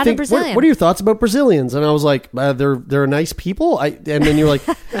 what do you think? What are your thoughts about Brazilians? And I was like, they're nice people. And then you're like,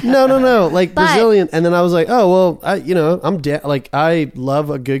 no, like Brazilian. And then I was like, oh well, I'm like I love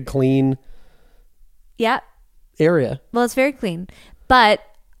a good clean. Yeah. Area. Well, it's very clean, but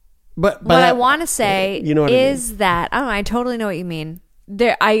what I want to say is that I don't know. I totally know what you mean.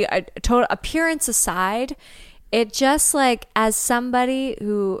 Appearance aside, it just like as somebody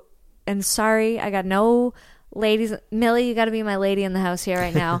who, and sorry, I got no. Ladies, Millie, you got to be my lady in the house here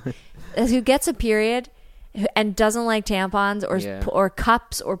right now. Who gets a period and doesn't like tampons or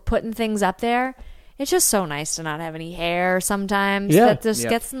cups or putting things up there. It's just so nice to not have any hair sometimes. Yeah. That just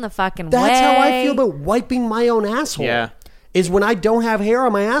gets in the fucking way. That's how I feel about wiping my own asshole. Yeah. Is when I don't have hair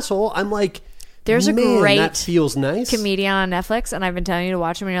on my asshole, I'm like, there's a man, great that feels nice. comedian on Netflix, and I've been telling you to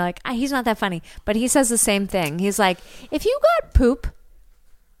watch him, and you're like, he's not that funny. But he says the same thing. He's like, if you got poop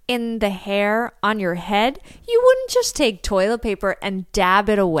in the hair on your head, you wouldn't just take toilet paper and dab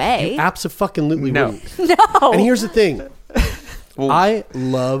it away. You absolutely wouldn't. No. And here's the thing. I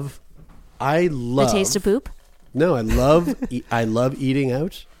love the taste of poop. No, I love eating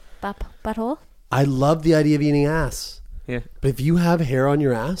out. Butthole. I love the idea of eating ass. Yeah. But if you have hair on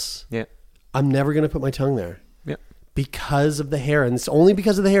your ass, I'm never going to put my tongue there. Yeah. Because of the hair, and it's only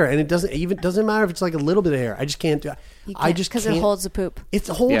because of the hair, and it doesn't matter if it's like a little bit of hair. I just can't do it. Because it holds the poop. It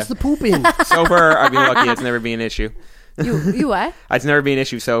holds the poop in. So far, I've been lucky. It's never been an issue. You what? It's never been an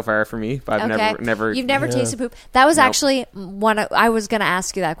issue so far for me. But I've never. You've never tasted poop. That was actually I was going to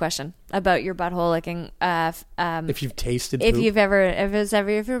ask you that question about your butthole licking. If you've tasted poop. If you've ever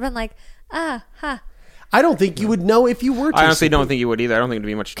been like, I don't think you would know if you were. I honestly don't think you would either. I don't think it'd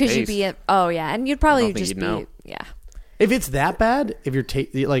be much taste. Because you'd be and you'd probably just be If it's that bad, if you're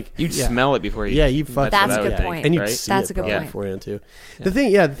like you'd smell it before you. Yeah, you fuck. That's a good point. And you'd right? see That's it a good point beforehand too. Yeah.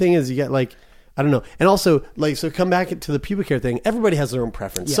 The thing is, you get like, I don't know, and also like, so come back to the pubic hair thing. Everybody has their own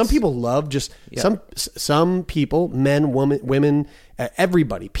preference. Yes. Some people love just some people, men, women,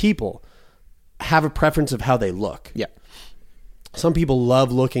 everybody, people have a preference of how they look. Yeah. Some people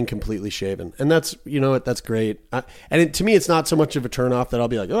love looking completely shaven, and that's that's great. To me, it's not so much of a turnoff that I'll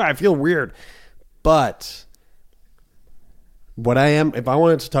be like, oh, I feel weird, but. What I am, if I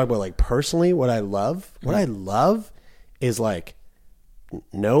wanted to talk about like personally, what I love is like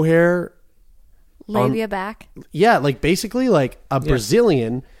no hair, labia back. Yeah, like basically like a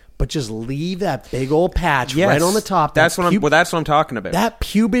Brazilian, but just leave that big old patch right on the top. That's what I'm talking about. That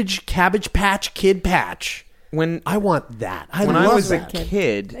pubage cabbage patch kid patch. When I want that. When I was a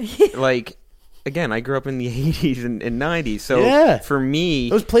kid, like. Again, I grew up in the 80s and 90s, so for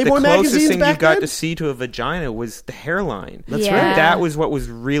me, those Playboy the closest magazines thing back you got then? to see to a vagina was the hairline. That's right. That was what was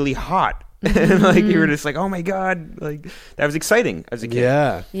really hot. And like you were just like, oh my god, like that was exciting as a kid.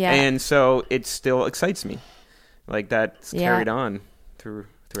 Yeah. And so it still excites me. Like that's carried on through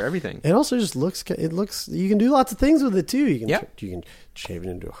everything. It also just looks. You can do lots of things with it too. You can shave it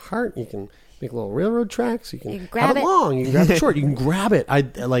into a heart. You can make little railroad tracks. You can grab it long. You can grab it short. You can grab it. I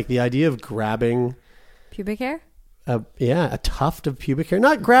like the idea of grabbing pubic hair. A tuft of pubic hair.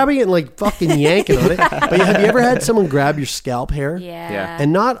 Not grabbing it and like fucking yanking on it. But have you ever had someone grab your scalp hair? Yeah.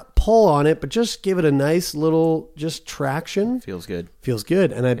 And not pull on it, but just give it a nice little just traction. Feels good.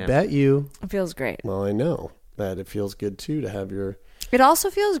 And I bet you. It feels great. Well, I know that it feels good too to have your. It also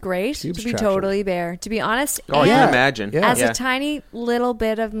feels great to be totally bare. To be honest, I can imagine. As a tiny little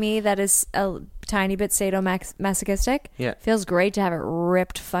bit of me that is a tiny bit sadomasochistic, feels great to have it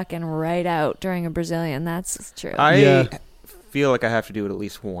ripped fucking right out during a Brazilian. That's true. I feel like I have to do it at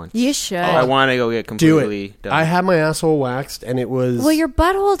least once. You should. I want to go get Do completely it. done. I had my asshole waxed, and it was. Well, your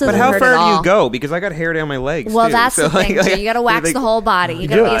butthole doesn't But how hurt far at do all. you go? Because I got hair down my legs. Well, too. that's So, the thing, like, too. You got to wax like, the whole body. You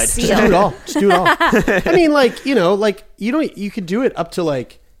got do to be a it. seal. Just do it all. Just do it all. I mean, like, you know, like you don't. You could do it up to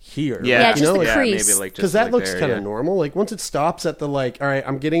like here. Yeah, Yeah, you just know, the like, crease. maybe like because just that like looks there, kind of yeah. normal. Like once it stops at the like, all right,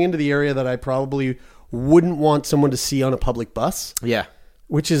 I'm getting into the area that I probably wouldn't want someone to see on a public bus, Yeah.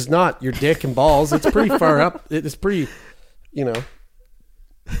 which is not your dick and balls. It's pretty far up. It's pretty, you know.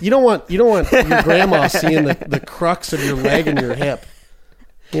 You don't want your grandma seeing the crux of your leg and your hip.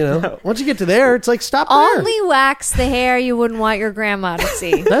 You know, once you get to there, it's like stop there. Only wax the hair you wouldn't want your grandma to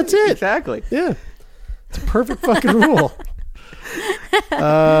see. That's it. Exactly. Yeah, it's a perfect fucking rule.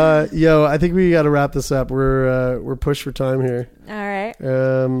 Yo, I think we got to wrap this up. We're pushed for time here. All right.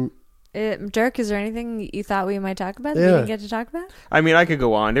 Dirk, is there anything you thought we might talk about that we Yeah. didn't get to talk about? I mean, I could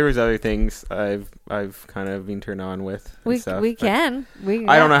go on. There was other things I've kind of been turned on with. And stuff. We can.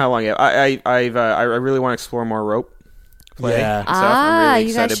 I don't know how long yet. I really want to explore more rope play. Yeah. And stuff. I'm really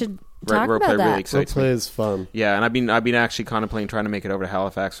you guys excited. should talk rope about play that. really Rope excites play me. is fun. Yeah, and I've been actually contemplating trying to make it over to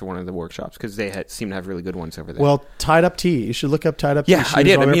Halifax for one of the workshops because they seem to have really good ones over there. Well, Tied Up Tea. You should look up Tied Up Tea. yeah, She I was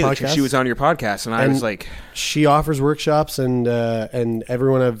did. on our Immediately, podcast. she was on your podcast, and I And was like, She offers workshops, and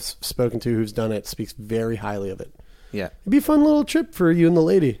everyone I've spoken to who's done it speaks very highly of it. yeah, It'd be a fun little trip for you and the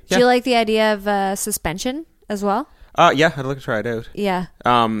lady. Do you like the idea of suspension as well? yeah, I'd like to try it out. Yeah.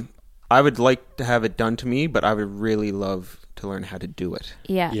 I would like to have it done to me, but I would really love to learn how to do it.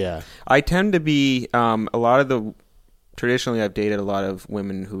 Yeah. Yeah. I tend to be traditionally I've dated a lot of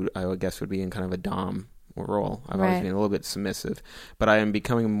women who I would guess would be in kind of a dom role. I've always Right. been a little bit submissive, but I am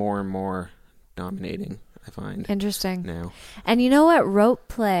becoming more and more dominating, I find. Interesting. Now. And you know what? Rope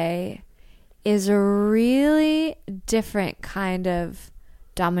play is a really different kind of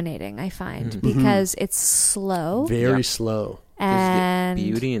dominating, I find, Mm-hmm. because it's slow. Very Yeah. slow. And There's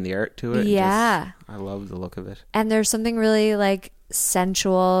the beauty and the art to it. Yeah. I love the look of it. And there's something really like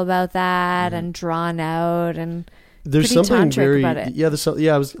sensual about that Mm-hmm. and drawn out and There's pretty something tantric very about it.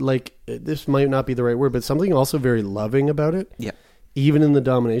 yeah. I was like, this might not be the right word, but something also very loving about it. Yeah. Even in the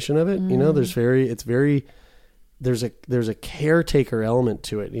domination of it, you know, there's a caretaker element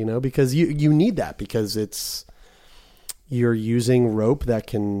to it, you know, because you need that because you're using rope that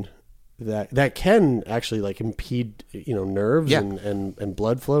can actually like impede, you know, nerves Yeah. and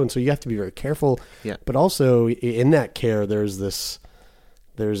blood flow, and so you have to be very careful. Yeah. But also in that care, there's this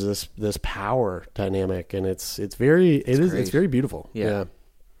power dynamic, and it's very beautiful. Yeah.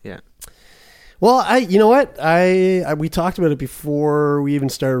 Yeah. Well, you know what? We talked about it before we even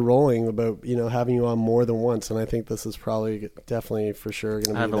started rolling about, you know, having you on more than once, and I think this is probably definitely for sure going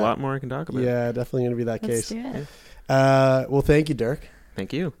to be I have a lot more I can talk about. Yeah, definitely going to be that Let's case. do it. Well, thank you, Dirk.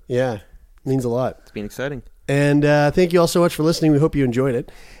 Thank you. Yeah, means a lot. It's been exciting. And thank you all so much for listening. We hope you enjoyed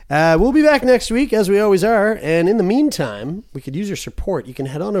it. We'll be back next week, as we always are. And in the meantime, we could use your support. You can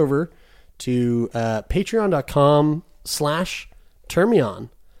head on over to patreon.com/turmeon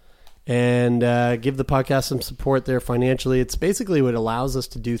and give the podcast some support there financially. It's basically what allows us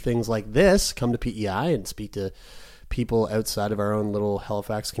to do things like this, come to PEI and speak to people outside of our own little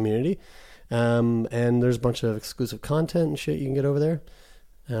Halifax community. And there's a bunch of exclusive content and shit you can get over there.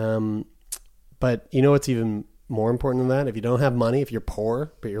 But you know what's even more important than that? If you don't have money, if you're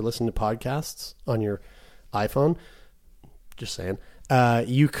poor, but you're listening to podcasts on your iPhone, just saying,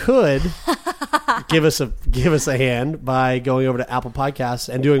 you could give us a hand by going over to Apple Podcasts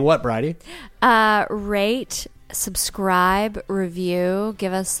and doing what, Bridie? Rate, subscribe, review,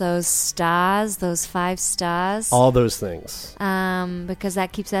 give us those stars, those 5 stars. All those things. Because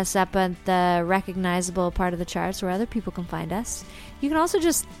that keeps us up at the recognizable part of the charts where other people can find us. You can also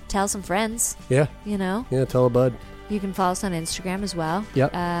just tell some friends. Yeah. You know? Yeah, tell a bud. You can follow us on Instagram as well.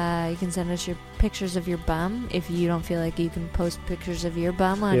 Yep. You can send us your pictures of your bum. If you don't feel like you can post pictures of your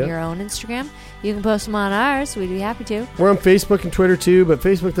bum on Yep. your own Instagram, you can post them on ours. We'd be happy to. We're on Facebook and Twitter too, but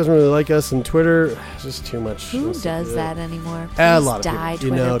Facebook doesn't really like us, and Twitter is just too much. Who does that anymore? Please A lot of die, people.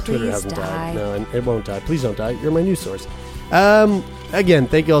 Twitter. You know, Twitter Please hasn't die. died. No, and it won't die. Please don't die. You're my news source. Again,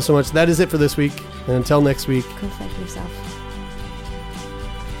 thank you all so much. That is it for this week, and until next week. Go fuck yourself.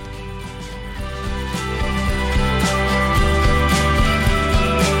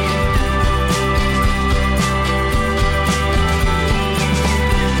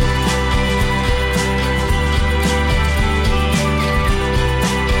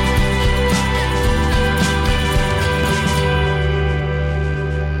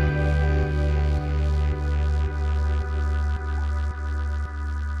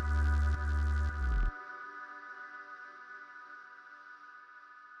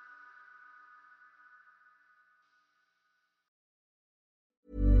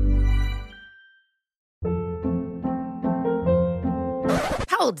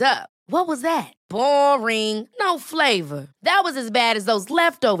 Hold up. What was that? Boring. No flavor. That was as bad as those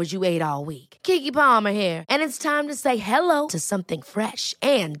leftovers you ate all week. Keke Palmer here, and it's time to say hello to something fresh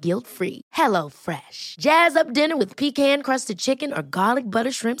and guilt-free. Hello Fresh. Jazz up dinner with pecan-crusted chicken or garlic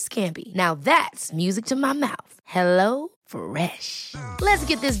butter shrimp scampi. Now that's music to my mouth. Hello Fresh. Let's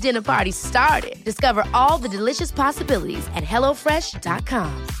get this dinner party started. Discover all the delicious possibilities at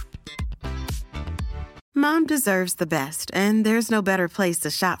HelloFresh.com. Mom deserves the best, and there's no better place to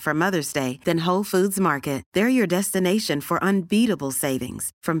shop for Mother's Day than Whole Foods Market. They're your destination for unbeatable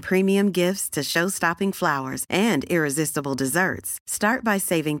savings, from premium gifts to show-stopping flowers and irresistible desserts. Start by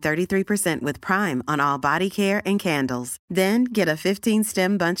saving 33% with Prime on all body care and candles. Then get a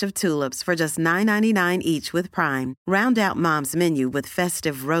 15-stem bunch of tulips for just $9.99 each with Prime. Round out Mom's menu with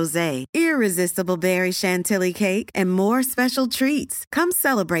festive rosé, irresistible berry chantilly cake, and more special treats. Come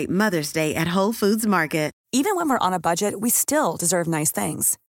celebrate Mother's Day at Whole Foods Market. Even when we're on a budget, we still deserve nice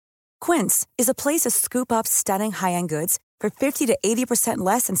things. Quince is a place to scoop up stunning high-end goods for 50 to 80%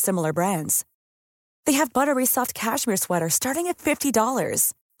 less than similar brands. They have buttery soft cashmere sweaters starting at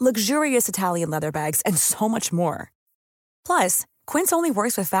 $50, luxurious Italian leather bags, and so much more. Plus, Quince only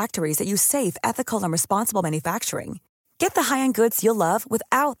works with factories that use safe, ethical, and responsible manufacturing. Get the high-end goods you'll love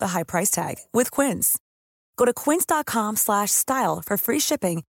without the high price tag with Quince. Go to quince.com/style for free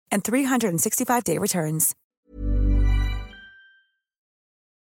shipping and 365-day returns.